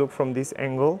mean, if you look from this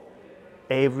angle,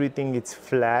 everything is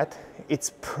flat.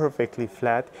 It's perfectly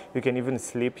flat. You can even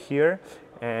sleep here,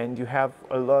 and you have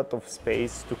a lot of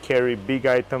space to carry big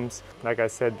items. Like I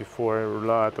said before, a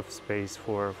lot of space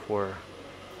for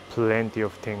plenty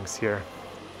of things here.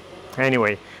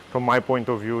 Anyway, from my point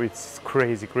of view, it's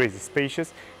crazy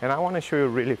spacious. And I want to show you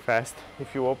really fast.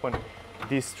 If you open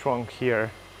this trunk here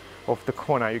of the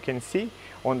Kona, you can see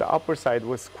on the upper side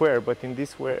was square, but in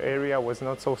this area was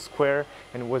not so square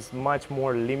and was much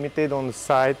more limited on the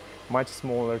side, much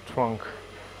smaller trunk.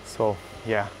 So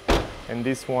yeah, and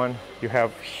this one you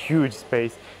have huge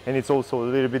space, and it's also a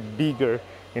little bit bigger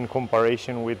in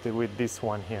comparison with this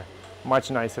one here.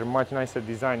 Much nicer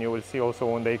design. You will see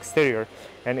also on the exterior.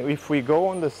 And if we go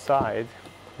on the side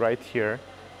right here,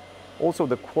 also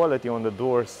the quality on the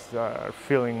doors are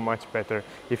feeling much better.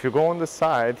 If you go on the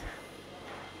side,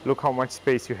 look how much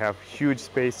space you have. Huge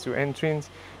space to entrance,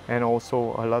 and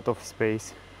also a lot of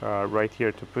space right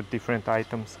here to put different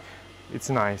items.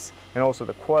 It's nice. And also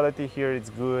the quality here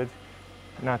is good,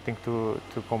 nothing to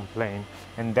complain.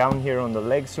 And down here on the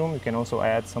legs room, you can also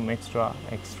add some extra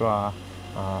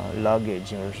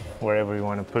luggage or wherever you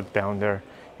want to put down there.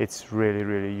 It's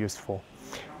really useful.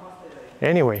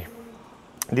 Anyway,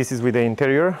 this is with the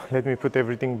interior. Let me put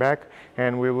everything back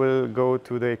and we will go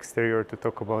to the exterior to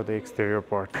talk about the exterior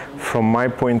part. From my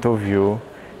point of view,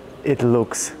 it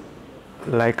looks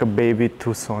like a baby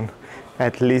Tucson,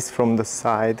 at least from the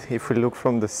side. If we look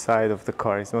from the side of the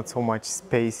car, it's not so much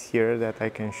space here that I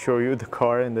can show you the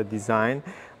car and the design,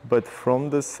 but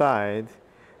from the side,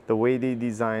 the way they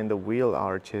design the wheel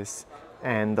arches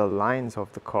and the lines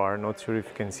of the car, not sure if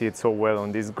you can see it so well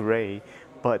on this gray,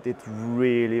 but it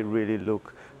really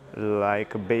look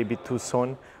like a baby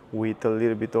Tucson with a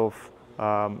little bit of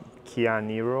Kia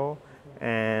Niro,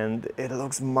 and it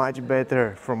looks much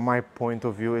better from my point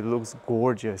of view. It looks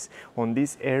gorgeous. On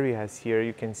these areas here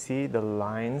you can see the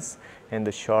lines and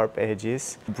the sharp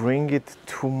edges bring it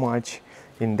too much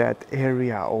in that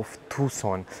area of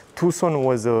Tucson. Tucson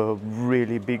was a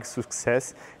really big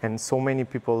success and so many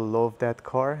people love that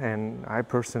car, and I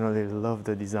personally love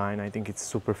the design. I think it's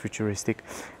super futuristic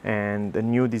and a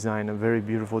new design, a very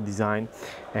beautiful design,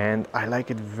 and I like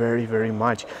it very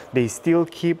much. They still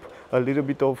keep a little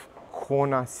bit of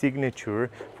Kona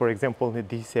signature. For example, in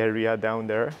this area down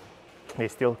there, they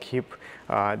still keep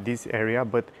this area,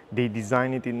 but they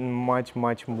design it in much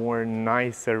more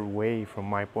nicer way from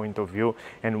my point of view.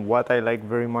 And what I like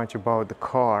very much about the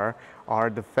car are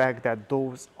the fact that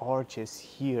those arches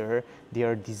here, they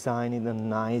are designed in a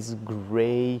nice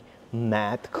gray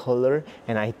matte color,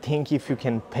 and I think if you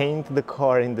can paint the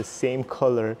car in the same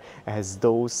color as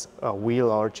those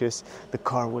wheel arches, the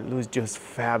car will look just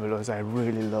fabulous. I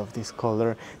really love this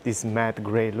color. This matte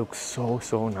gray looks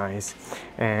so nice,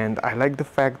 and I like the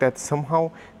fact that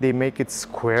somehow they make it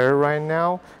square right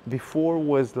now. Before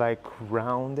was like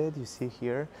rounded, you see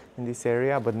here in this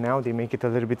area, but now they make it a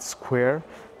little bit square.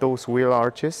 Those wheel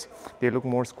arches, they look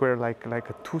more square, like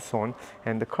a Tucson,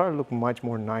 and the car look much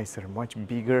more nicer, much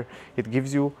bigger. It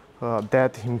gives you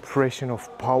that impression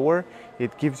of power.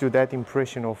 It gives you that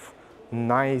impression of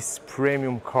nice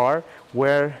premium car,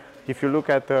 where if you look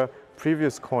at the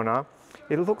previous Kona,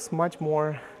 it looks much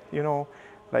more, you know,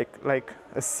 like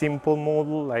a simple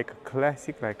model, like a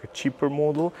classic, like a cheaper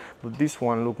model. But this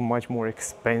one look much more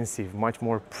expensive, much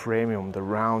more premium. The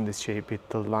round shape,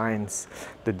 the lines,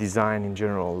 the design in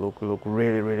general look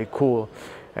really cool,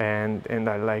 and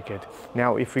I like it.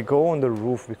 Now if we go on the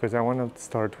roof, because I want to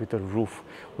start with the roof,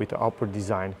 with the upper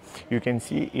design, you can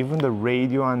see even the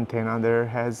radio antenna there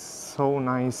has so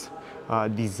nice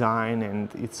design,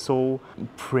 and it's so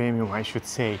premium, I should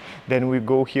say. Then we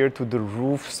go here to the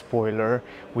roof spoiler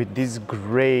with this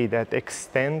gray that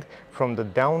extend from the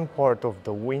down part of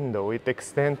the window. It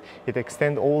extend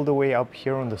all the way up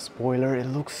here on the spoiler. It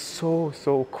looks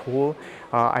so cool.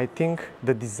 I think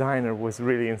the designer was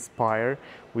really inspired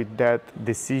with that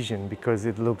decision, because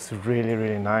it looks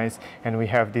really nice. And we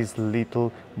have this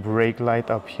little brake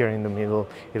light up here in the middle.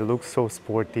 It looks so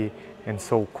sporty and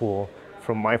so cool.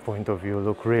 From my point of view,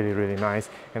 look really nice.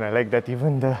 And I like that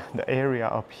even the area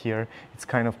up here, it's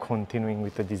kind of continuing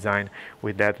with the design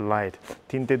with that light.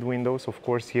 Tinted windows, of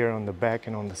course, here on the back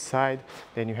and on the side.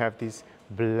 Then you have this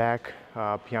black,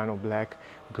 piano black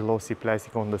glossy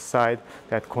plastic on the side,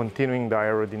 that continuing the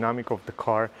aerodynamic of the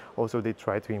car. Also, they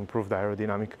try to improve the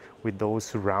aerodynamic with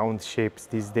those round shapes.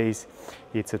 These days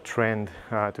it's a trend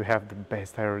to have the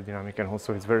best aerodynamic, and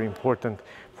also it's very important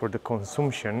for the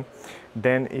consumption.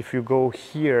 Then if you go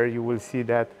here, you will see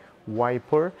that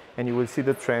wiper, and you will see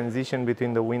the transition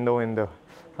between the window and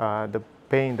the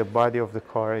paint, the body of the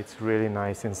car. It's really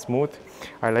nice and smooth.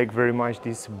 I like very much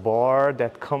this bar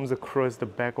that comes across the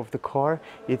back of the car.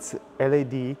 It's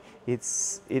LED.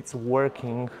 It's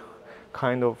working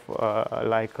kind of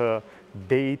like a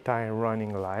daytime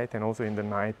running light, and also in the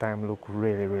nighttime look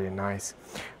really nice.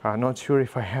 Not sure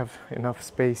if I have enough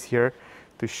space here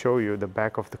to show you the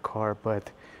back of the car,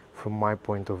 but from my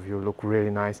point of view look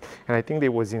really nice. And I think they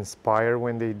was inspired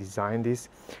when they designed this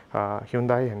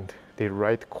Hyundai, and they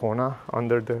write Kona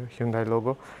under the Hyundai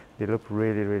logo. They look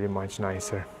really much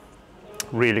nicer.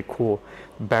 Really cool.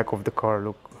 Back of the car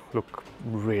look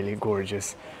really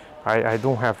gorgeous. I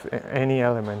don't have any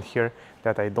element here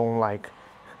that I don't like.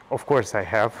 Of course I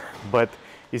have, but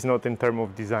it's not in terms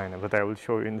of design, but I will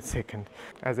show you in a second.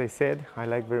 As I said, I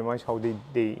like very much how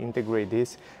they integrate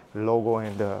this logo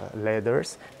and the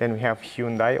leathers. Then we have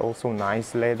Hyundai, also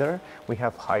nice leather. We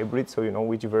have hybrid, so you know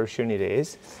which version it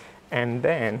is. And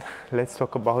then let's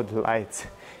talk about the lights.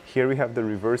 Here we have the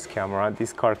reverse camera.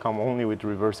 This car comes only with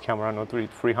reverse camera, not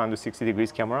with 360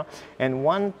 degrees camera. And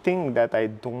one thing that I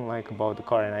don't like about the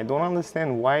car, and I don't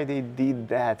understand why they did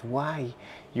that, why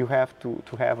you have to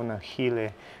have an Achille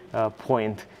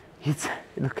point.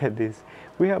 Look at this.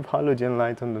 We have halogen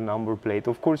light on the number plate.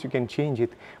 Of course you can change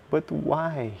it, but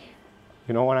why?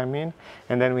 You know what I mean?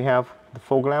 And then we have the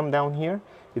fog lamp down here.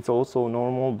 It's also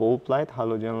normal bulb light,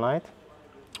 halogen light.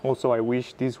 Also, I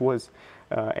wish this was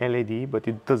LED, but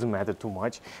it doesn't matter too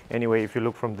much. Anyway, if you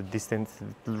look from the distance, it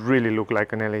really looks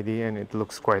like an LED, and it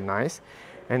looks quite nice.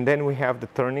 And then we have the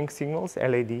turning signals,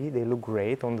 LED. They look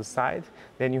great on the side.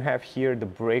 Then you have here the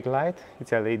brake light,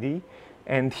 it's LED.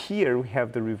 And here we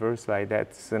have the reverse light,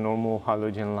 that's a normal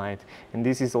halogen light. And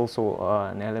this is also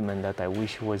an element that I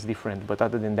wish was different. But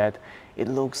other than that, it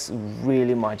looks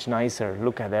really much nicer.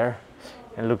 Look at there.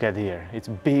 And look at here, it's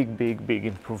big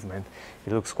improvement.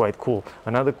 It looks quite cool.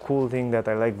 Another cool thing that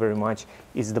I like very much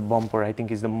is the bumper. I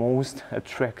think it's the most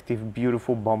attractive,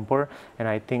 beautiful bumper, and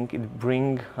I think it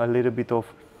brings a little bit of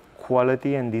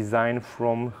quality and design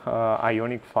from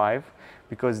IONIQ 5,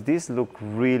 because this look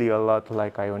really a lot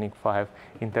like IONIQ 5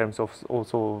 in terms of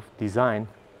also design.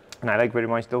 And I like very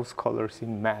much those colors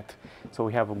in matte. So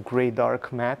we have a gray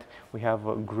dark matte, we have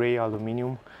a gray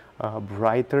aluminum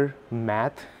brighter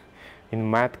matte in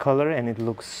matte color, and it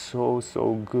looks so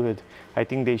good. I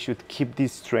think they should keep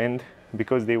this trend,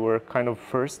 because they were kind of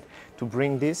first to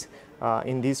bring this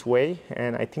in this way,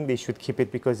 and I think they should keep it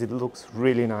because it looks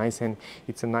really nice, and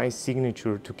it's a nice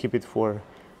signature to keep it for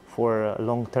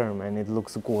long term, and it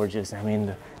looks gorgeous. I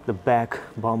mean, the back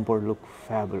bumper look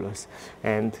fabulous,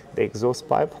 and the exhaust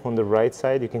pipe on the right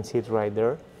side, you can see it right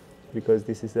there. because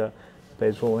this is a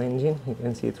petrol engine. You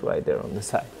can see it right there on the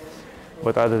side.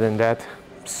 But other than that,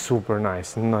 super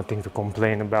nice, nothing to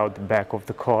complain about. The back of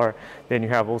the car, then you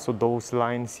have also those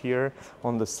lines here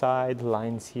on the side,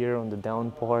 lines here on the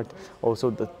down part, also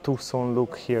the Tucson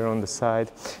look here on the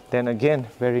side. Then again,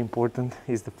 very important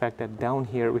is the fact that down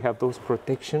here we have those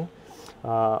protection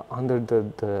under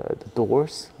the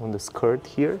doors on the skirt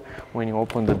here. When you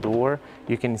open the door,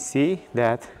 you can see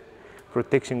that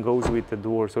protection goes with the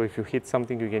door, so if you hit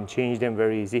something you can change them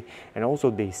very easy, and also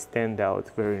they stand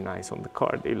out very nice on the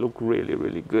car. They look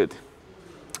really good.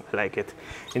 I like it.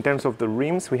 In terms of the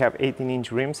rims, we have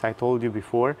 18-inch rims. I told you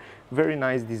before, very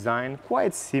nice design,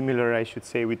 quite similar I should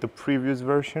say with the previous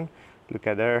version. Look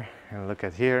at there and look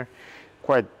at here,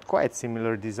 quite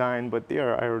similar design, but they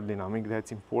are aerodynamic,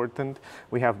 that's important.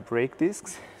 We have brake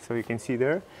discs, so you can see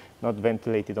there, not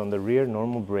ventilated on the rear,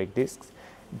 normal brake discs.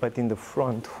 But in the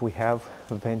front we have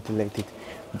ventilated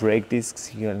brake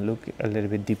discs. You can look a little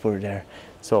bit deeper there,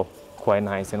 so quite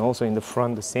nice. And also in the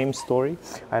front, the same story.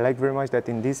 I like very much that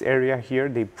in this area here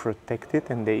they protect it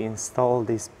and they install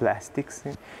these plastics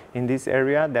in this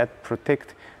area that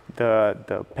protect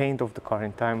the paint of the car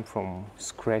in time from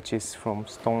scratches, from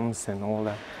stones and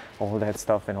all that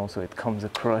stuff. And also it comes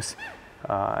across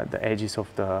the edges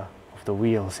of the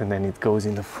wheels, and then it goes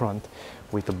in the front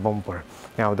with the bumper.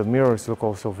 Now the mirrors look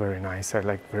also very nice. I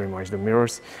like very much the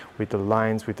mirrors with the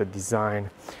lines, with the design.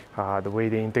 The way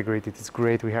they integrate it is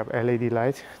great. We have LED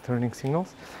light, turning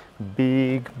signals,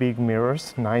 big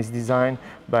mirrors, nice design,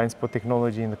 blind spot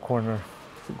technology in the corner,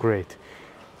 great.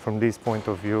 From this point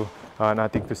of view,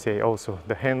 nothing to say. Also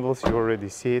the handles, you already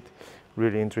see it,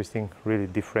 really interesting, really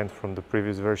different from the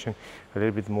previous version, a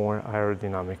little bit more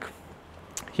aerodynamic.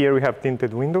 Here we have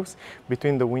tinted windows.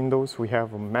 Between the windows we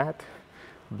have a matte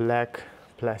black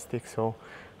plastic, so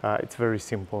it's very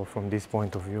simple from this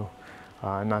point of view.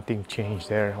 Nothing changed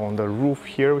there. On the roof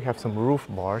here we have some roof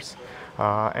bars,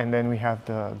 and then we have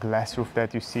the glass roof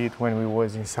that you see it when we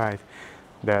was inside.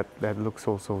 That looks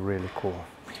also really cool.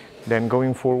 Then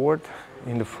going forward,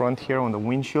 in the front here on the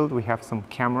windshield we have some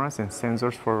cameras and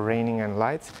sensors for raining and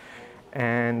lights.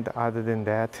 And other than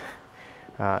that,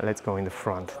 let's go in the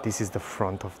front. This is the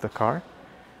front of the car,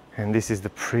 and this is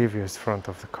the previous front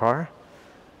of the car.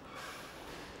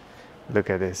 Look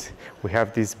at this. We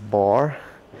have this bar,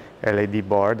 LED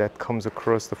bar, that comes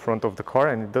across the front of the car,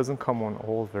 and it doesn't come on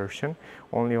all version,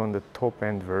 only on the top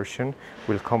end version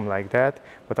will come like that.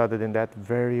 But other than that,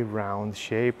 very round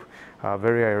shape,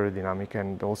 very aerodynamic,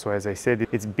 and also, as I said,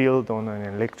 it's built on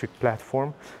an electric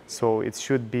platform, so it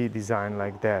should be designed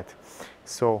like that.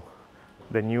 So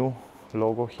the new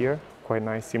logo here, quite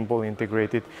nice, simple,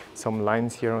 integrated, some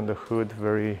lines here on the hood,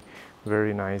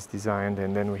 very nice designed.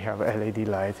 And then we have LED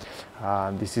light.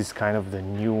 This is kind of the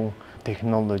new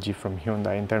technology from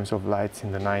Hyundai in terms of lights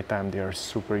in the nighttime. They are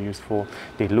super useful.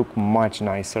 They look much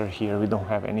nicer here. We don't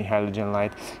have any halogen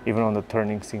light. Even on the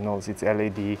turning signals it's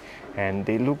LED, and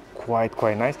they look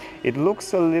quite nice. It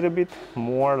looks a little bit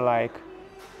more like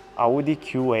Audi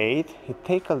Q8. It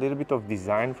takes a little bit of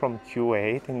design from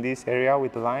Q8 in this area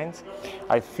with lines.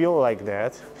 I feel like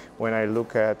that when I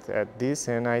look at this,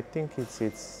 and I think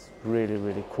it's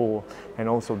really cool. And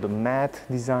also the matte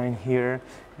design here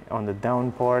on the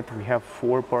down part. We have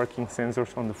 4 parking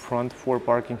sensors on the front, 4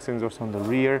 parking sensors on the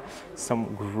rear,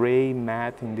 some gray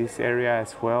matte in this area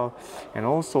as well. And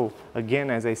also,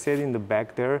 again, as I said in the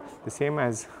back there, the same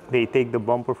as they take the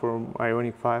bumper from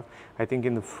IONIQ 5, I think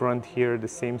in the front here, the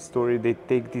same story. They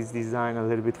take this design a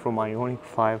little bit from IONIQ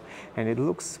 5, and it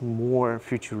looks more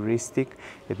futuristic.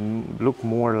 It looks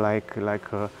more like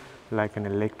an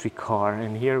electric car.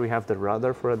 And here we have the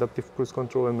radar for adaptive cruise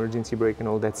control, emergency brake, and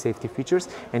all that safety features.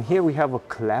 And here we have a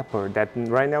clapper that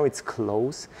right now it's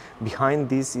closed. Behind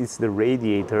this is the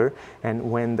radiator, and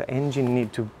when the engine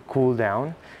needs to cool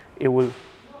down, it will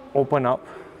open up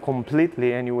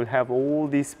completely, and you will have all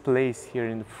this place here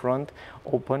in the front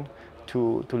open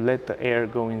to let the air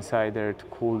go inside there to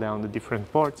cool down the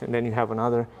different parts. And then you have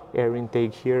another air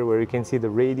intake here where you can see the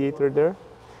radiator there,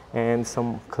 and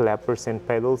some clappers and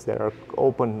pedals that are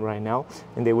open right now,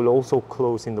 and they will also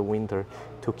close in the winter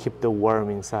to keep the warm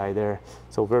inside there.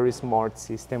 So very smart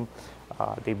system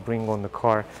they bring on the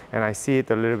car. And I see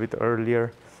it a little bit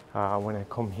earlier when I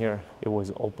come here, it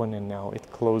was open, and now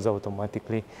it closed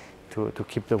automatically to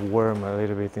keep the warm a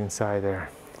little bit inside there.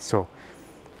 So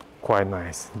quite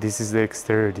nice. This is the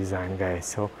exterior design, guys.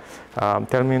 So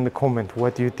tell me in the comment,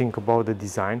 what do you think about the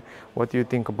design? What do you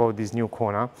think about this new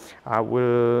Kona? I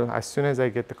will, as soon as I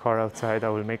get the car outside, I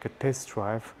will make a test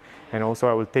drive, and also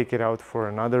I will take it out for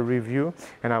another review,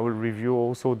 and I will review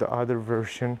also the other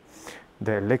version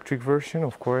the electric version,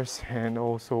 of course, and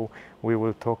also we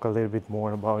will talk a little bit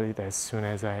more about it as soon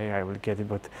as I will get it.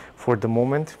 But for the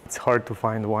moment, it's hard to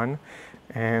find one,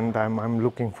 and I'm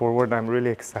looking forward. I'm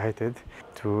really excited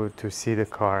to see the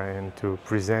car and to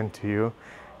present to you.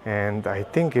 And I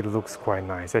think it looks quite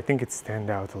nice. I think it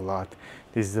stands out a lot.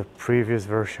 This is the previous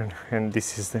version and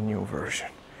this is the new version.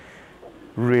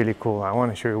 Really cool. I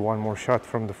want to show you one more shot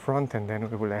from the front and then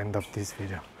we will end up this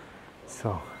video.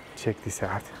 So check this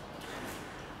out.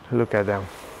 Look at them.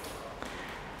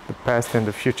 The past and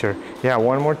the future. Yeah,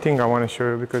 one more thing I want to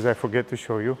show you, because I forget to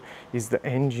show you, is the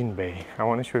engine bay. I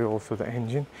want to show you also the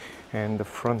engine and the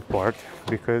front part,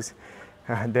 because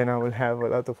then I will have a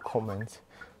lot of comments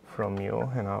from you,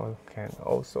 and I can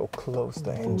also close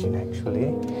the engine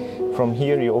actually. From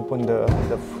here you open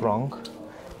the front,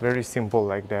 very simple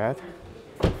like that.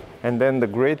 And then the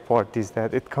great part is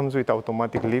that it comes with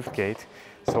automatic lift gate,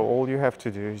 so all you have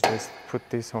to do is just put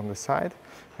this on the side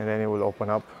and then it will open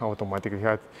up automatically. It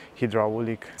has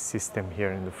hydraulic system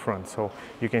here in the front, so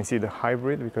you can see the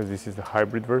hybrid, because this is the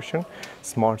hybrid version.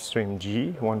 SmartStream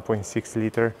G 1.6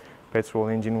 liter petrol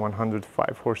engine,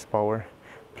 105 horsepower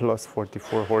plus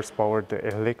 44 horsepower, the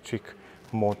electric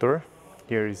motor.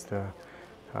 Here is the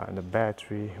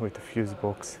battery with the fuse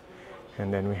box,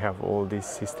 and then we have all this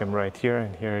system right here,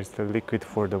 and here is the liquid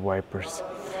for the wipers.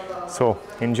 So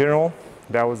in general,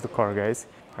 that was the car, guys.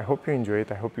 I hope you enjoy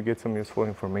it. I hope you get some useful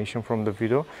information from the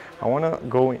video. I want to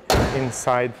go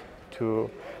inside to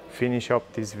finish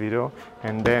up this video,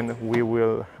 and then we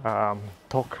will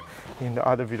talk in the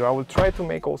other video. I will try to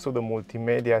make also the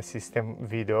multimedia system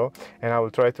video, and I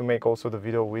will try to make also the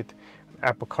video with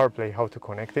Apple CarPlay, how to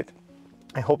connect it.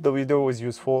 I hope the video was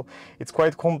useful. It's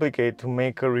quite complicated to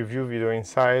make a review video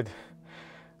inside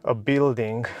a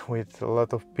building with a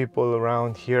lot of people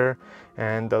around here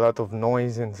and a lot of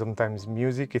noise and sometimes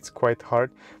music. It's quite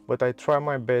hard, but I try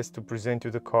my best to present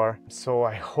you the car. So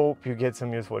I hope you get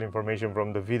some useful information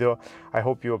from the video. I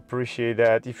hope you appreciate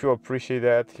that. If you appreciate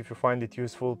that, if you find it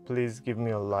useful, please give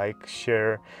me a like,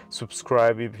 share,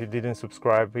 subscribe if you didn't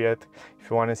subscribe yet. If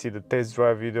you want to see the test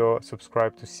drive video,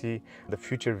 subscribe to see the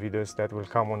future videos that will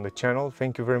come on the channel.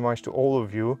 Thank you very much to all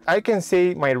of you. I can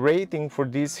say my rating for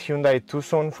this Hyundai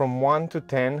Tucson from 1 to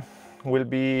 10 will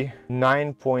be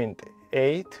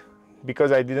 9.8,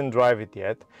 because I didn't drive it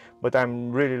yet, but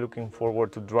I'm really looking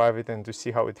forward to drive it and to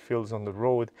see how it feels on the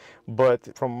road.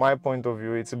 But from my point of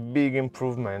view, it's a big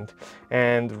improvement,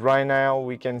 and right now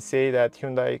we can say that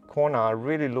Hyundai Kona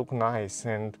really look nice,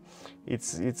 and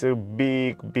it's a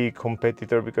big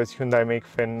competitor, because Hyundai make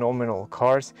phenomenal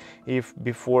cars. If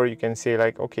before you can say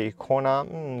like, okay, Kona,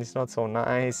 it's not so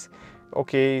nice,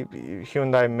 okay,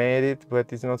 Hyundai made it,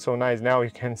 but it's not so nice. Now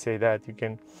you can say that. You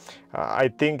can I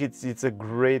think it's a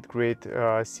great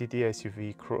city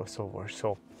SUV crossover.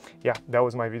 So yeah, that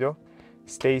was my video.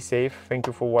 Stay safe. Thank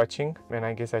you for watching, and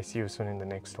I guess I see you soon in the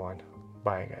next one.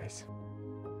 Bye, guys.